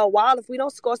 after a while, if we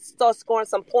don't start scoring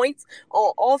some points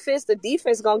on offense, the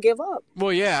defense is going to give up.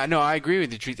 Well, yeah, no, I agree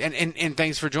with you, Treat. And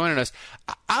thanks for joining us.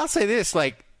 I'll say this,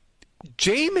 like,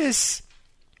 Jameis,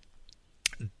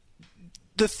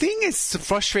 the thing that's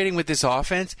frustrating with this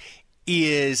offense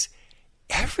is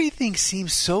everything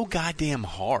seems so goddamn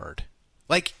hard.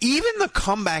 Like, even the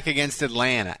comeback against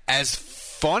Atlanta, as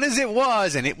fun as it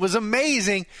was, and it was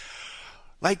amazing,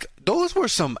 like, those were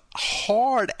some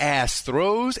hard-ass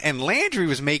throws, and Landry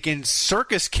was making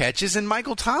circus catches, and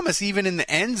Michael Thomas, even in the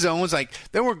end zones, like,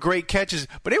 there were great catches,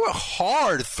 but they were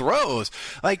hard throws.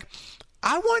 Like,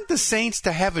 I want the Saints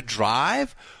to have a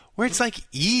drive where it's, like,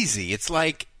 easy. It's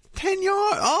like 10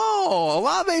 yards. Oh,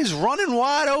 Olave's running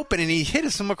wide open, and he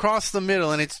hit him across the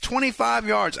middle, and it's 25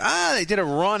 yards. They did a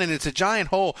run, and it's a giant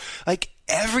hole. Like,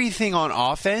 everything on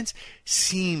offense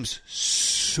seems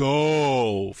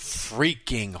so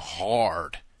freaking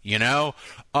hard,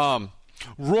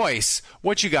 Royce,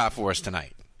 what you got for us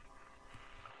tonight?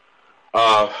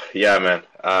 Yeah, man.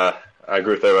 I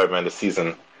agree with everybody, man. This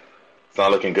season, it's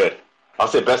not looking good. I'll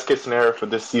say best case scenario for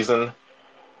this season,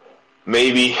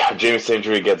 maybe Jameis'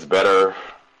 injury gets better.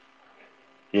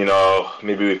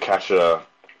 Maybe we catch I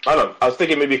don't know. I was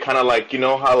thinking maybe kind of like,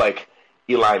 how like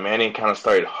Eli Manning kind of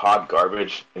started hot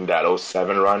garbage in that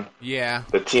 2007 run. Yeah.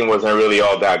 The team wasn't really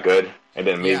all that good. And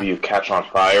then maybe you catch on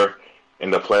fire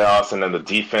in the playoffs, and then the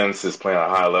defense is playing at a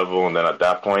high level. And then at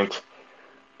that point,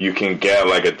 you can get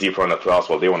like a deep run of playoffs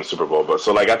while they won the Super Bowl. But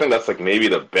so like I think that's like maybe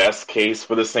the best case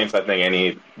for the Saints. I think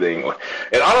anything.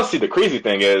 And honestly, the crazy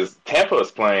thing is Tampa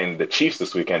is playing the Chiefs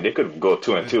this weekend. They could go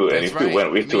 2-2, and if they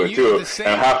win week 2-2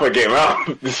 and half a game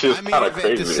out, it's just kind of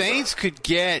crazy. The Saints could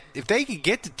get if they could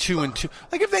get to 2-2.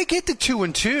 Like if they get to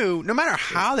 2-2, no matter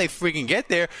how they freaking get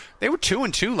there, they were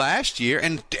 2-2 last year,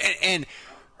 and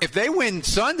if they win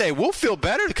Sunday, we'll feel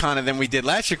better kind of than we did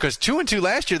last year because 2-2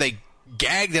 last year they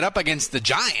gagged it up against the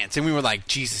Giants, and we were like,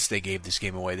 Jesus, they gave this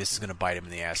game away. This is going to bite him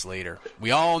in the ass later.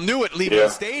 We all knew it leaving the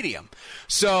stadium.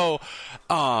 So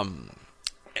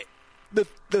the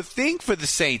thing for the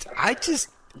Saints, I just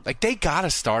like they got to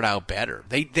start out better.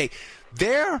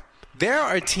 They're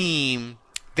a team.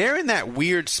 They're in that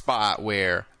weird spot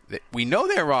where we know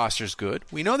their roster's good.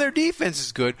 We know their defense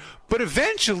is good. But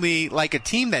eventually, like a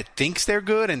team that thinks they're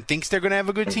good and thinks they're going to have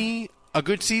a good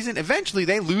season, eventually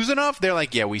they lose enough, they're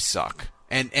like, yeah, we suck.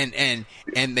 And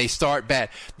they start bad.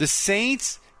 The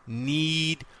Saints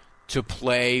need to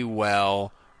play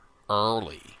well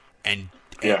early. And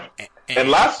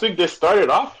last week they started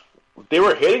off, they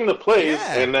were hitting the plays,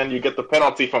 and then you get the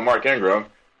penalty from Mark Ingram,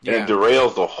 and it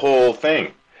derails the whole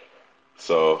thing.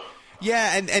 So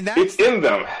and that's, it's in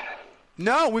them.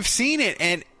 No, we've seen it,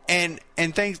 and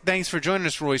thanks for joining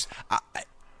us, Royce.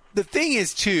 The thing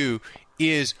is too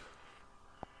is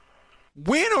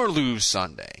win or lose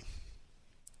Sunday.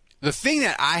 The thing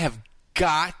that I have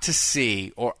got to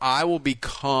see, or I will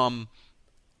become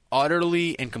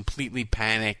utterly and completely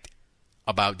panicked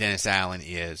about Dennis Allen,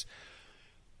 is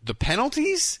the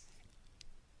penalties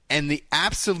and the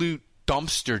absolute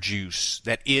dumpster juice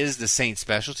that is the Saints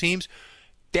special teams.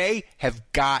 They have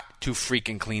got to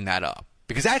freaking clean that up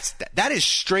because that is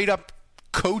straight up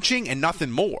coaching and nothing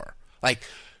more. Like,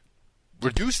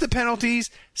 reduce the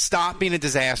penalties, stop being a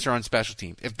disaster on special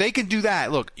teams. If they can do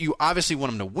that, look, you obviously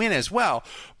want them to win as well,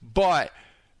 but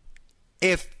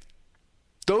if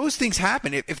those things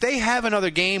happen, if they have another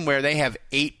game where they have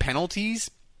 8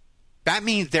 penalties, that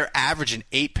means they're averaging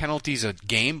 8 penalties a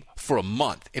game for a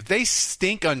month. If they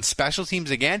stink on special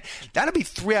teams again, that'll be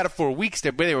 3 out of 4 weeks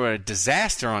where they were a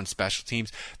disaster on special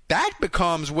teams. That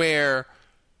becomes where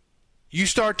you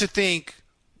start to think,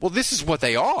 well, this is what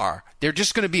they are. They're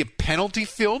just going to be a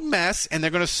penalty-filled mess, and they're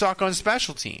going to suck on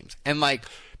special teams. And, like,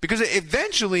 because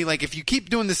eventually, like, if you keep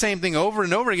doing the same thing over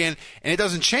and over again and it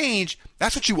doesn't change,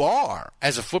 that's what you are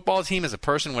as a football team, as a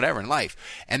person, whatever in life.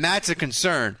 And that's a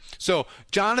concern. So,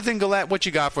 Jonathan Gillette, what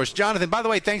you got for us? Jonathan, by the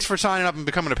way, thanks for signing up and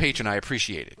becoming a patron. I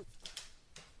appreciate it.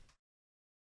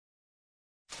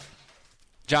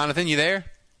 Jonathan, you there?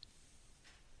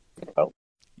 Oh.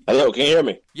 Hello, can you hear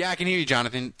me? Yeah, I can hear you,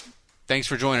 Jonathan. Thanks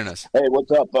for joining us. Hey,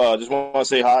 what's up? Just want to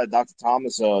say hi, Dr.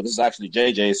 Thomas. This is actually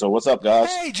JJ. So what's up,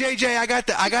 guys? Hey, JJ, I got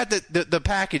the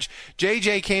package.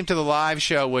 JJ came to the live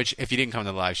show, which if you didn't come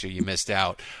to the live show, you missed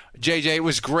out. JJ, it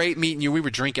was great meeting you. We were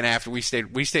drinking after we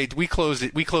closed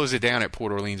it down at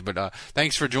Port Orleans. But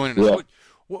thanks for joining us. Yeah.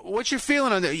 What's your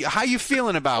feeling on that? How you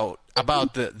feeling about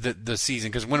the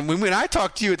season? Because when I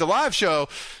talked to you at the live show,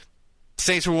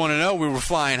 Saints were 1-0. We were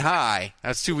flying high.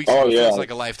 That's 2 weeks ago. Yeah. Feels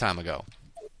like a lifetime ago.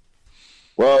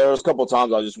 Well, there was a couple of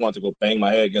times I just wanted to go bang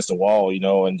my head against the wall,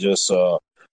 and just I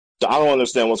don't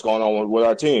understand what's going on with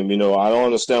our team. I don't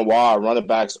understand why our running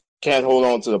backs can't hold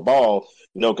on to the ball,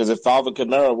 because if Alvin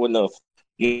Kamara wouldn't have,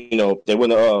 they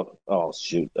wouldn't have,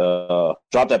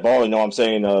 dropped that ball, I'm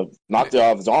saying, knocked it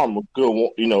off his arm,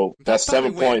 good, that's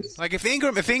 7 points. Like if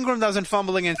Ingram doesn't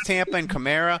fumble against Tampa and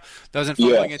Kamara doesn't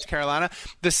fumble against Carolina,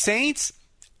 the Saints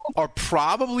are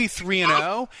probably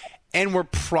 3-0, and we're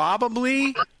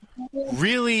probably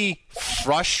really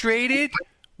frustrated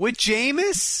with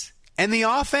Jameis and the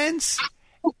offense,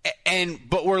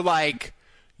 but we're like,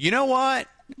 you know what?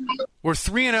 We're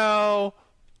 3-0.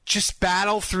 Just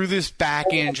battle through this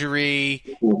back injury,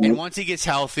 and once he gets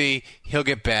healthy, he'll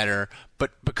get better.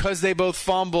 But because they both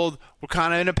fumbled, we're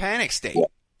kind of in a panic state,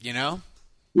 Yeah,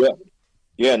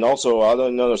 and also I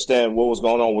don't understand what was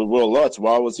going on with Will Lutz.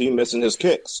 Why was he missing his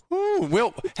kicks?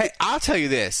 Hey, I'll tell you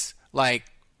this, like,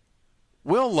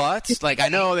 Will Lutz, like, I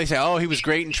know they say, oh, he was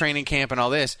great in training camp and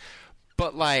all this,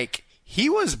 but, like, he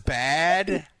was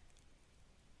bad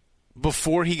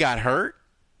before he got hurt,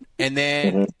 and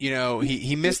then,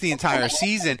 he missed the entire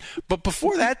season. But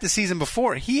before that, the season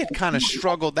before, he had kind of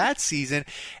struggled that season.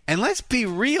 And let's be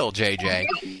real, JJ.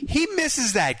 He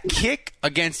misses that kick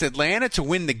against Atlanta to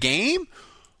win the game.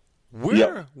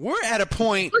 We're at a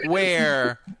point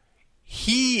where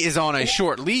he is on a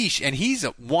short leash, and he's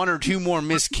 1 or 2 more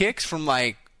missed kicks from,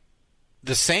 like,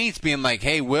 the Saints being like,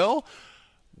 hey, Will,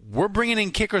 we're bringing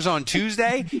in kickers on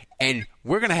Tuesday, and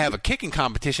we're going to have a kicking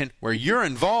competition where you're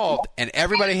involved and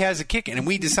everybody has a kick, and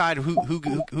we decide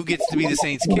who gets to be the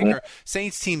Saints kicker.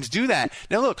 Saints teams do that.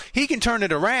 Now, look, he can turn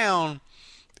it around,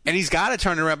 and he's got to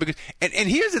turn it around. Because and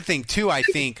here's the thing, too, I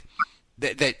think,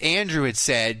 that Andrew had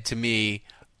said to me.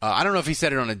 I don't know if he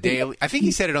said it on a daily. I think he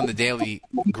said it on the Daily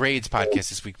Grades podcast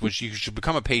this week, which you should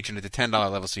become a patron at the $10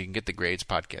 level so you can get the Grades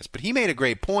podcast. But he made a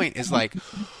great point. Is like,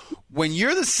 when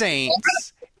you're the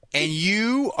Saints and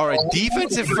you are a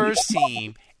defensive first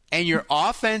team and your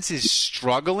offense is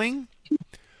struggling,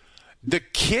 the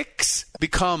kicks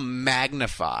become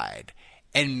magnified.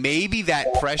 And maybe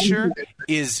that pressure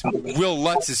is Will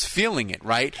Lutz is feeling it,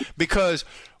 right? Because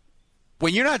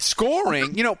when you're not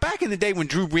scoring, back in the day when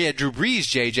we had Drew Brees,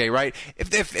 JJ, right?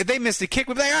 If they missed a kick,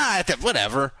 we'd be like,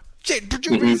 whatever. Drew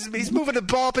Brees, he's moving the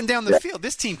ball up and down the field.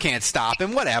 This team can't stop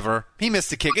him. Whatever. He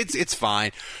missed a kick. It's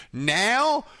fine.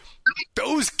 Now,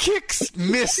 those kicks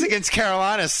missed against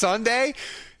Carolina Sunday,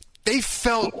 they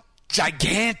felt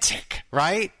gigantic,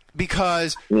 right?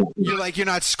 Because you're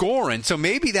not scoring. So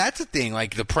maybe that's the thing.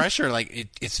 Like the pressure, like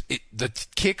the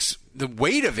kicks, the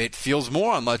weight of it feels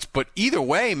more on Lutz. But either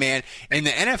way, man, in the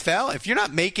NFL, if you're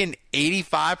not making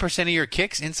 85% of your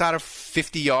kicks inside of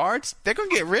 50 yards, they're going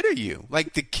to get rid of you.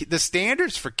 Like the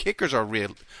standards for kickers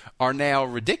are now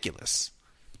ridiculous.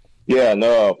 Yeah,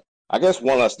 no. I guess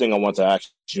one last thing I want to ask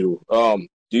you.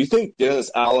 Do you think Dennis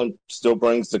Allen still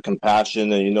brings the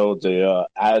compassion and, the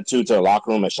attitude to the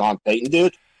locker room as Sean Payton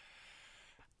did?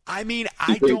 I mean,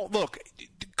 I don't look.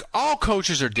 All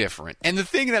coaches are different, and the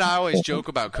thing that I always joke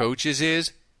about coaches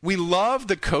is we love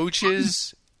the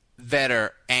coaches that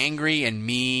are angry and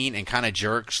mean and kind of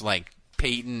jerks like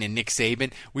Peyton and Nick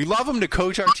Saban. We love them to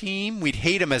coach our team. We'd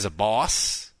hate him as a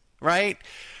boss, right?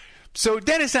 So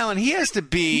Dennis Allen, he has to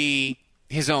be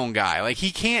his own guy. Like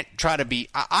he can't try to be.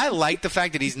 I like the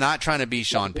fact that he's not trying to be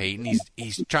Sean Payton.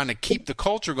 He's trying to keep the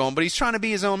culture going, but he's trying to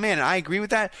be his own man. And I agree with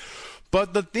that.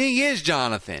 But the thing is,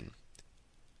 Jonathan,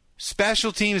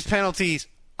 special teams penalties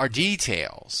are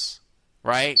details,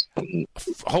 right?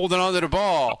 Holding on to the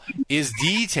ball is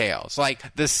details.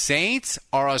 Like the Saints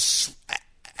are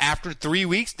after 3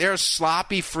 weeks, they're a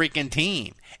sloppy freaking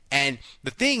team. And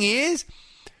the thing is,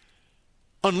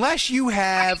 unless you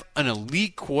have an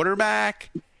elite quarterback,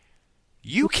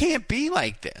 you can't be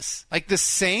like this. Like the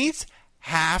Saints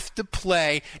have to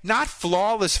play not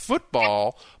flawless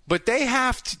football, but they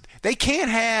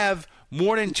can't have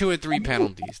more than 2 or 3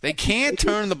 penalties. They can't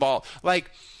turn the ball.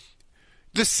 Like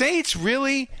the Saints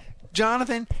really,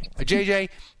 Jonathan, JJ,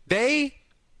 they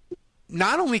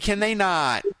not only can they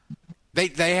not, they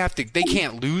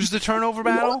can't lose the turnover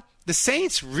battle. The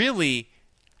Saints really,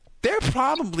 they're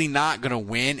probably not going to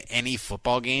win any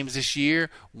football games this year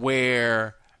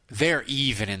where they're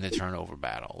even in the turnover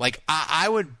battle. Like I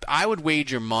would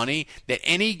wager money that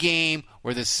any game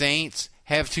where the Saints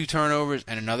have 2 turnovers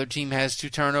and another team has 2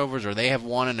 turnovers, or they have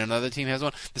 1 and another team has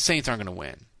 1, the Saints aren't going to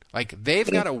win. Like they've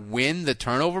got to win the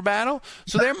turnover battle,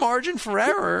 so their margin for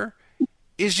error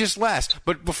is just less.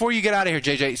 But before you get out of here,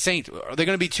 JJ, Saints, are they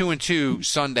going to be 2-2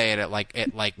 Sunday at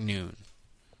like noon?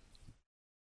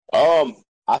 I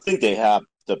think they have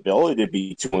the ability to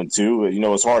be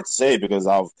 2-2. It's hard to say because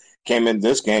I've came in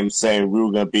this game saying we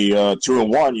were going to be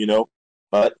 2-1.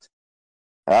 But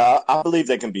I believe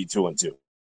they can be 2-2.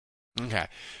 Okay.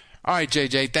 All right,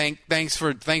 JJ. Thanks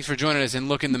for joining us and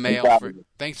look in the mail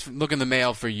thanks for looking in the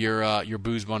mail for your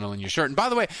booze bundle and your shirt. And by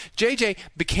the way, JJ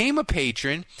became a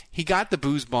patron. He got the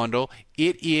booze bundle.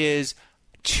 It is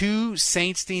 2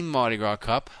 Saints themed Mardi Gras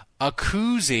cup, a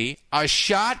koozie, a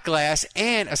shot glass,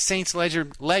 and a Saints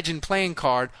legend playing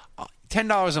card.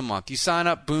 $10 a month. You sign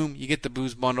up, boom, you get the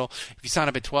booze bundle. If you sign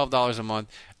up at $12 a month,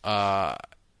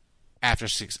 after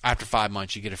 5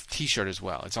 months, you get a T-shirt as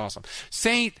well. It's awesome.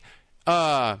 Saint.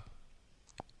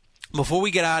 Before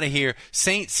we get out of here,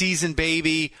 Saint season,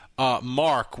 baby.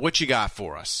 Mark, what you got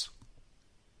for us?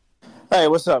 Hey,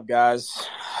 what's up, guys?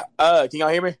 Can y'all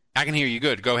hear me? I can hear you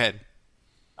good. Go ahead.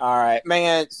 All right,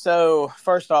 man. So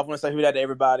first off, I want to say who that to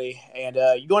everybody. And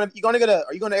you going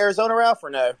to Arizona, Ralph, or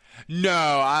no?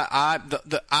 No,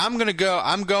 I'm gonna go.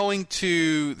 I'm going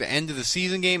to the end of the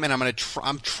season game, and I'm gonna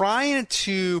try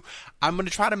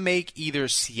to make either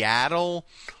Seattle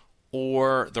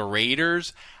or the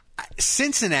Raiders.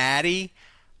 Cincinnati,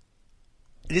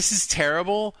 this is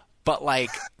terrible, but like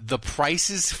the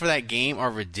prices for that game are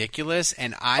ridiculous,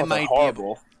 and I might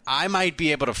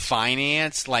be able to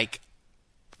finance like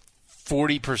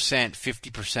 40%,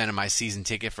 50% of my season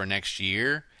ticket for next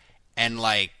year, and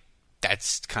like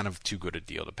that's kind of too good a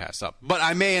deal to pass up. But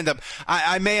I may end up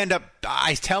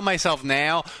I tell myself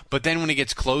now, but then when it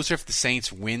gets closer, if the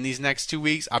Saints win these next 2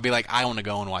 weeks, I'll be like, I want to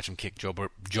go and watch them kick Joe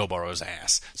Burrow's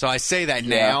ass. So I say that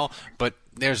now, but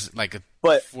there's like a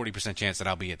 40% chance that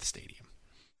I'll be at the stadium.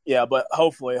 Yeah, but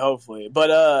hopefully.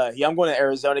 But I'm going to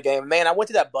Arizona game. Man, I went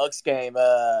to that Bucs game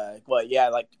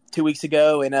like 2 weeks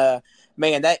ago, and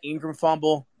man, that Ingram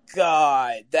fumble,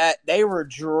 God, that they were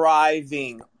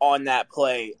driving on that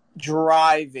play.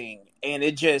 And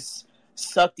it just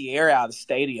sucked the air out of the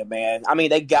stadium, man. I mean,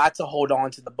 they got to hold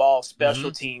on to the ball. Special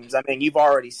teams. I mean, you've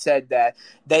already said that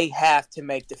they have to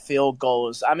make the field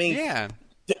goals. I mean,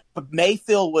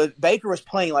 Baker was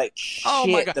playing like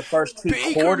shit the first two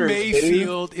quarters.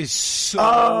 Mayfield is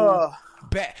so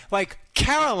bad. Like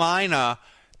Carolina,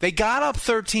 they got up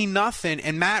 13-0,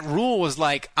 and Matt Rule was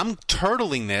like, I'm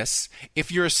turtling this.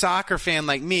 If you're a soccer fan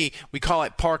like me, we call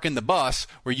it parking the bus,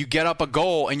 where you get up a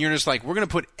goal and you're just like, we're going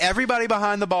to put everybody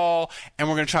behind the ball and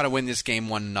we're going to try to win this game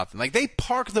 1-0. Like, they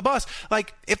parked the bus.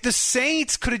 Like, if the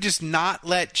Saints could have just not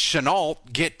let Chenault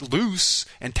get loose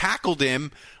and tackled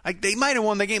him, like, they might have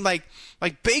won the game. Like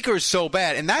Baker's so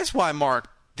bad. And that's why, Mark,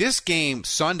 this game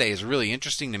Sunday is really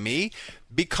interesting to me,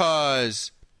 because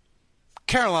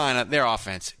Carolina, their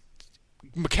offense,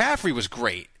 McCaffrey was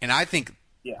great, and I think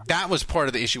that was part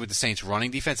of the issue with the Saints'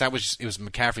 running defense. It was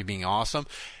McCaffrey being awesome.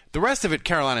 The rest of it,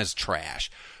 Carolina is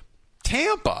trash.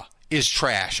 Tampa is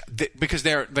trash because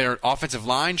their offensive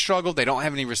line struggled. They don't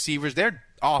have any receivers. Their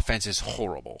offense is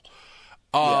horrible.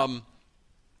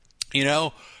 You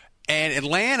know, and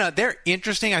Atlanta, they're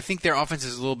interesting. I think their offense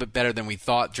is a little bit better than we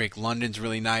thought. Drake London's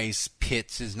really nice.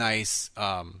 Pitts is nice.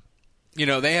 You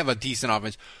know, they have a decent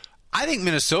offense. I think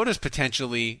Minnesota's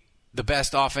potentially the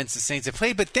best offense the Saints have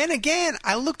played. But then again,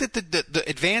 I looked at the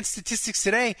advanced statistics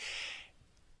today.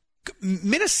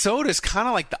 Minnesota's kind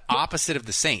of like the opposite of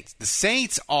the Saints. The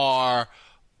Saints are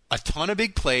a ton of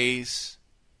big plays,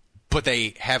 but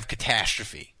they have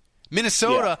catastrophe.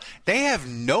 Minnesota, they have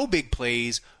no big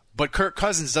plays, but Kirk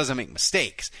Cousins doesn't make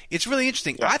mistakes. It's really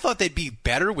interesting. I thought they'd be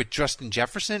better with Justin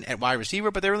Jefferson at wide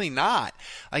receiver, but they're really not.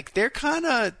 Like, they're kind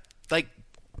of like,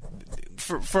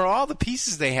 for all the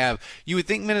pieces they have, you would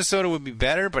think Minnesota would be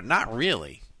better, but not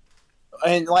really.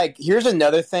 And, like, here's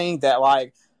another thing that,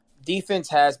 like, defense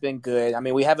has been good. I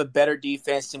mean, we have a better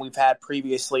defense than we've had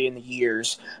previously in the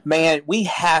years. Man, we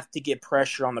have to get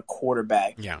pressure on the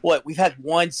quarterback. Yeah. What, we've had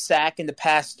 1 sack in the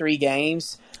past 3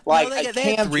 games? Like, no,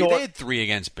 they had 3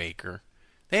 against Baker.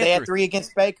 They had 3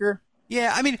 against Baker?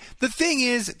 Yeah, I mean, the thing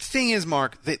is,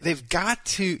 Mark, they've got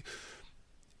to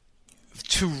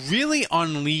really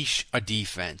unleash a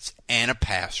defense and a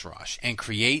pass rush and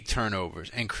create turnovers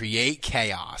and create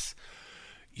chaos.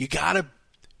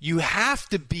 You have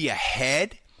to be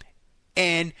ahead,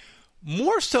 and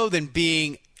more so than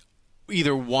being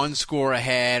either 1 score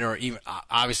ahead, or even,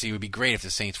 obviously it would be great if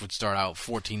the Saints would start out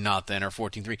 14-0 or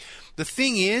 14-3. The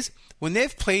thing is, when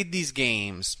they've played these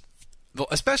games,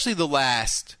 especially the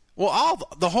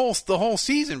whole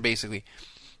season basically,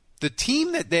 the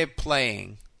team that they're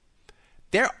playing,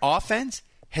 their offense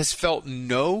has felt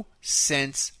no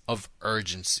sense of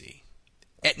urgency.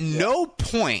 At no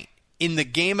point in the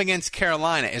game against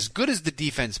Carolina, as good as the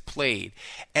defense played,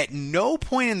 at no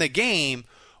point in the game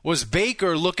was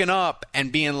Baker looking up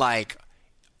and being like,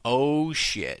 oh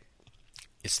shit,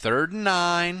 it's 3rd and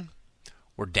 9,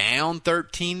 we're down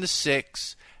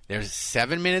 13-6, there's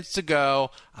 7 minutes to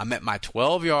go, I'm at my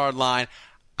 12-yard line,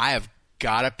 I have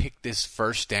got to pick this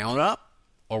first down up,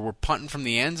 or we're punting from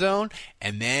the end zone,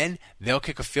 and then they'll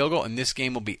kick a field goal, and this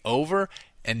game will be over.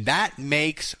 And that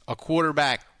makes a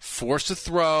quarterback force a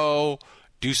throw,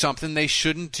 do something they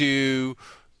shouldn't do,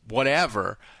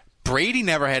 whatever. Brady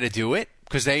never had to do it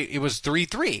because it was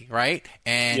 3-3, right?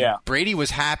 And Brady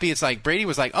was happy. It's like Brady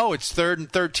was like, oh, it's 3rd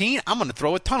and 13. I'm going to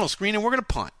throw a tunnel screen, and we're going to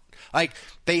punt. Like,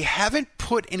 they haven't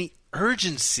put any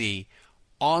urgency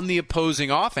on the opposing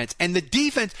offense. And the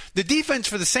defense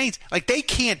for the Saints, like, they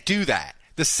can't do that.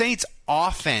 The Saints'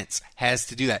 offense has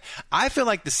to do that. I feel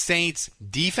like the Saints'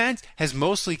 defense has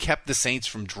mostly kept the Saints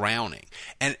from drowning.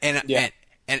 And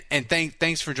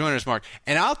thanks for joining us, Mark.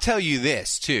 And I'll tell you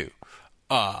this too: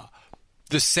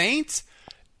 the Saints,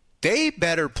 they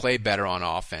better play better on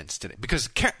offense today, because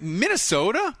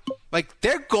Minnesota, like,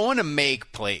 they're going to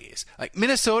make plays. Like,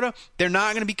 Minnesota, they're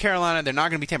not going to be Carolina. They're not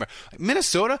going to be Tampa. Like,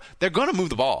 Minnesota, they're going to move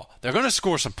the ball. They're going to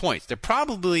score some points. They're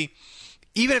probably,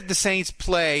 even if the Saints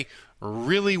play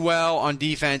really well on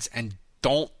defense and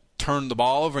don't turn the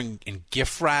ball over and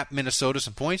gift wrap Minnesota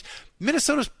some points,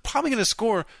 Minnesota's probably going to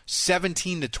score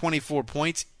 17 to 24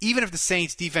 points, even if the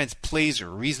Saints defense plays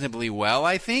reasonably well,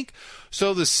 I think.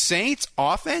 So the Saints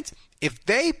offense if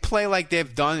they play like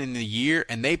they've done in the year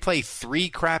and they play 3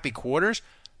 crappy quarters,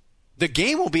 the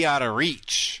game will be out of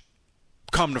reach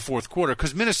come the fourth quarter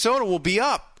because Minnesota will be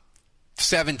up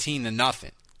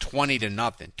 17-0,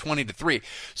 20-0, 20-3.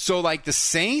 So, like, the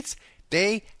Saints,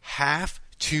 they have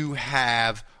to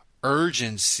have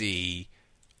urgency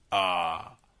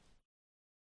on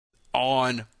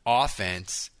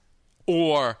offense,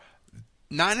 or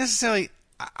not necessarily.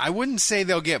 I wouldn't say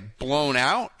they'll get blown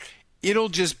out. It'll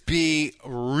just be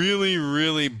really,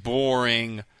 really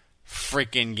boring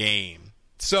freaking game.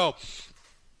 So,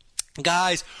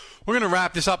 guys, we're going to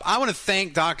wrap this up. I want to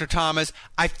thank Dr. Thomas.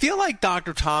 I feel like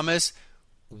Dr. Thomas,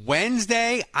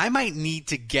 Wednesday, I might need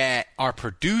to get our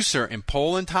producer in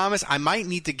Poland, Thomas. I might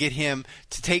need to get him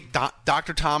to take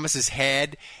Dr. Thomas's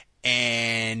head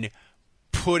and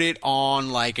put it on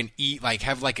like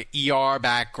have like an ER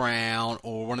background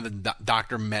or one of the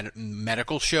doctor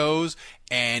medical shows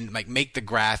and like make the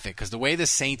graphic, because the way the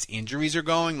Saints injuries are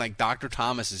going, like Dr.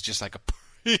 Thomas is just like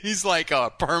he's like a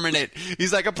permanent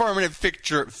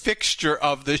fixture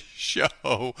of the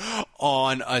show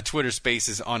on Twitter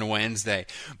Spaces on Wednesday.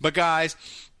 But guys,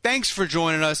 thanks for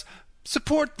joining us.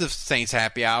 Support the Saints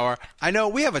Happy Hour. I know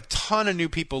we have a ton of new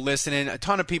people listening, a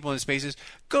ton of people in Spaces.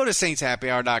 Go to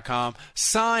saintshappyhour.com,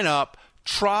 sign up,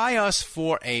 try us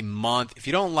for a month. If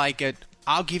you don't like it,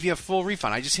 I'll give you a full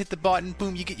refund. I just hit the button,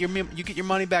 boom, you get your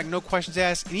money back, no questions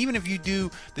asked. And even if you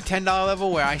do the $10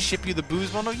 level where I ship you the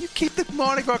booze bundle, you keep the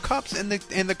Mardi Gras cups and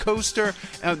the coaster,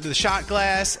 the shot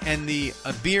glass, and the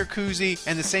beer koozie,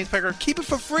 and the Saints Packer. Keep it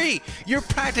for free. You're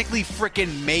practically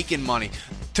freaking making money.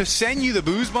 To send you the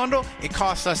booze bundle, it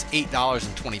costs us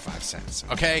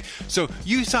 $8.25. Okay, so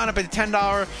you sign up at the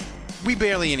 $10. We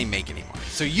barely make any money.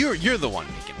 So you're the one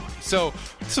making money. So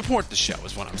support the show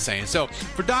is what I'm saying. So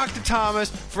for Dr.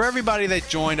 Thomas, for everybody that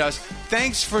joined us,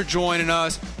 thanks for joining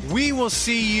us. We will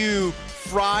see you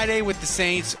Friday with the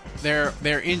Saints, their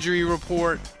injury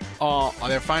report,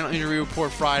 their final injury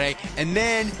report Friday, and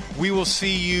then we will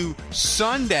see you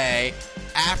Sunday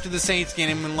after the Saints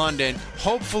game in London.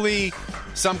 Hopefully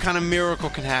some kind of miracle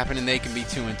can happen and they can be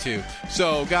 2-2.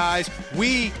 So guys,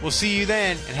 we will see you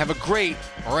then, and have a great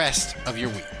rest of your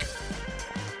week.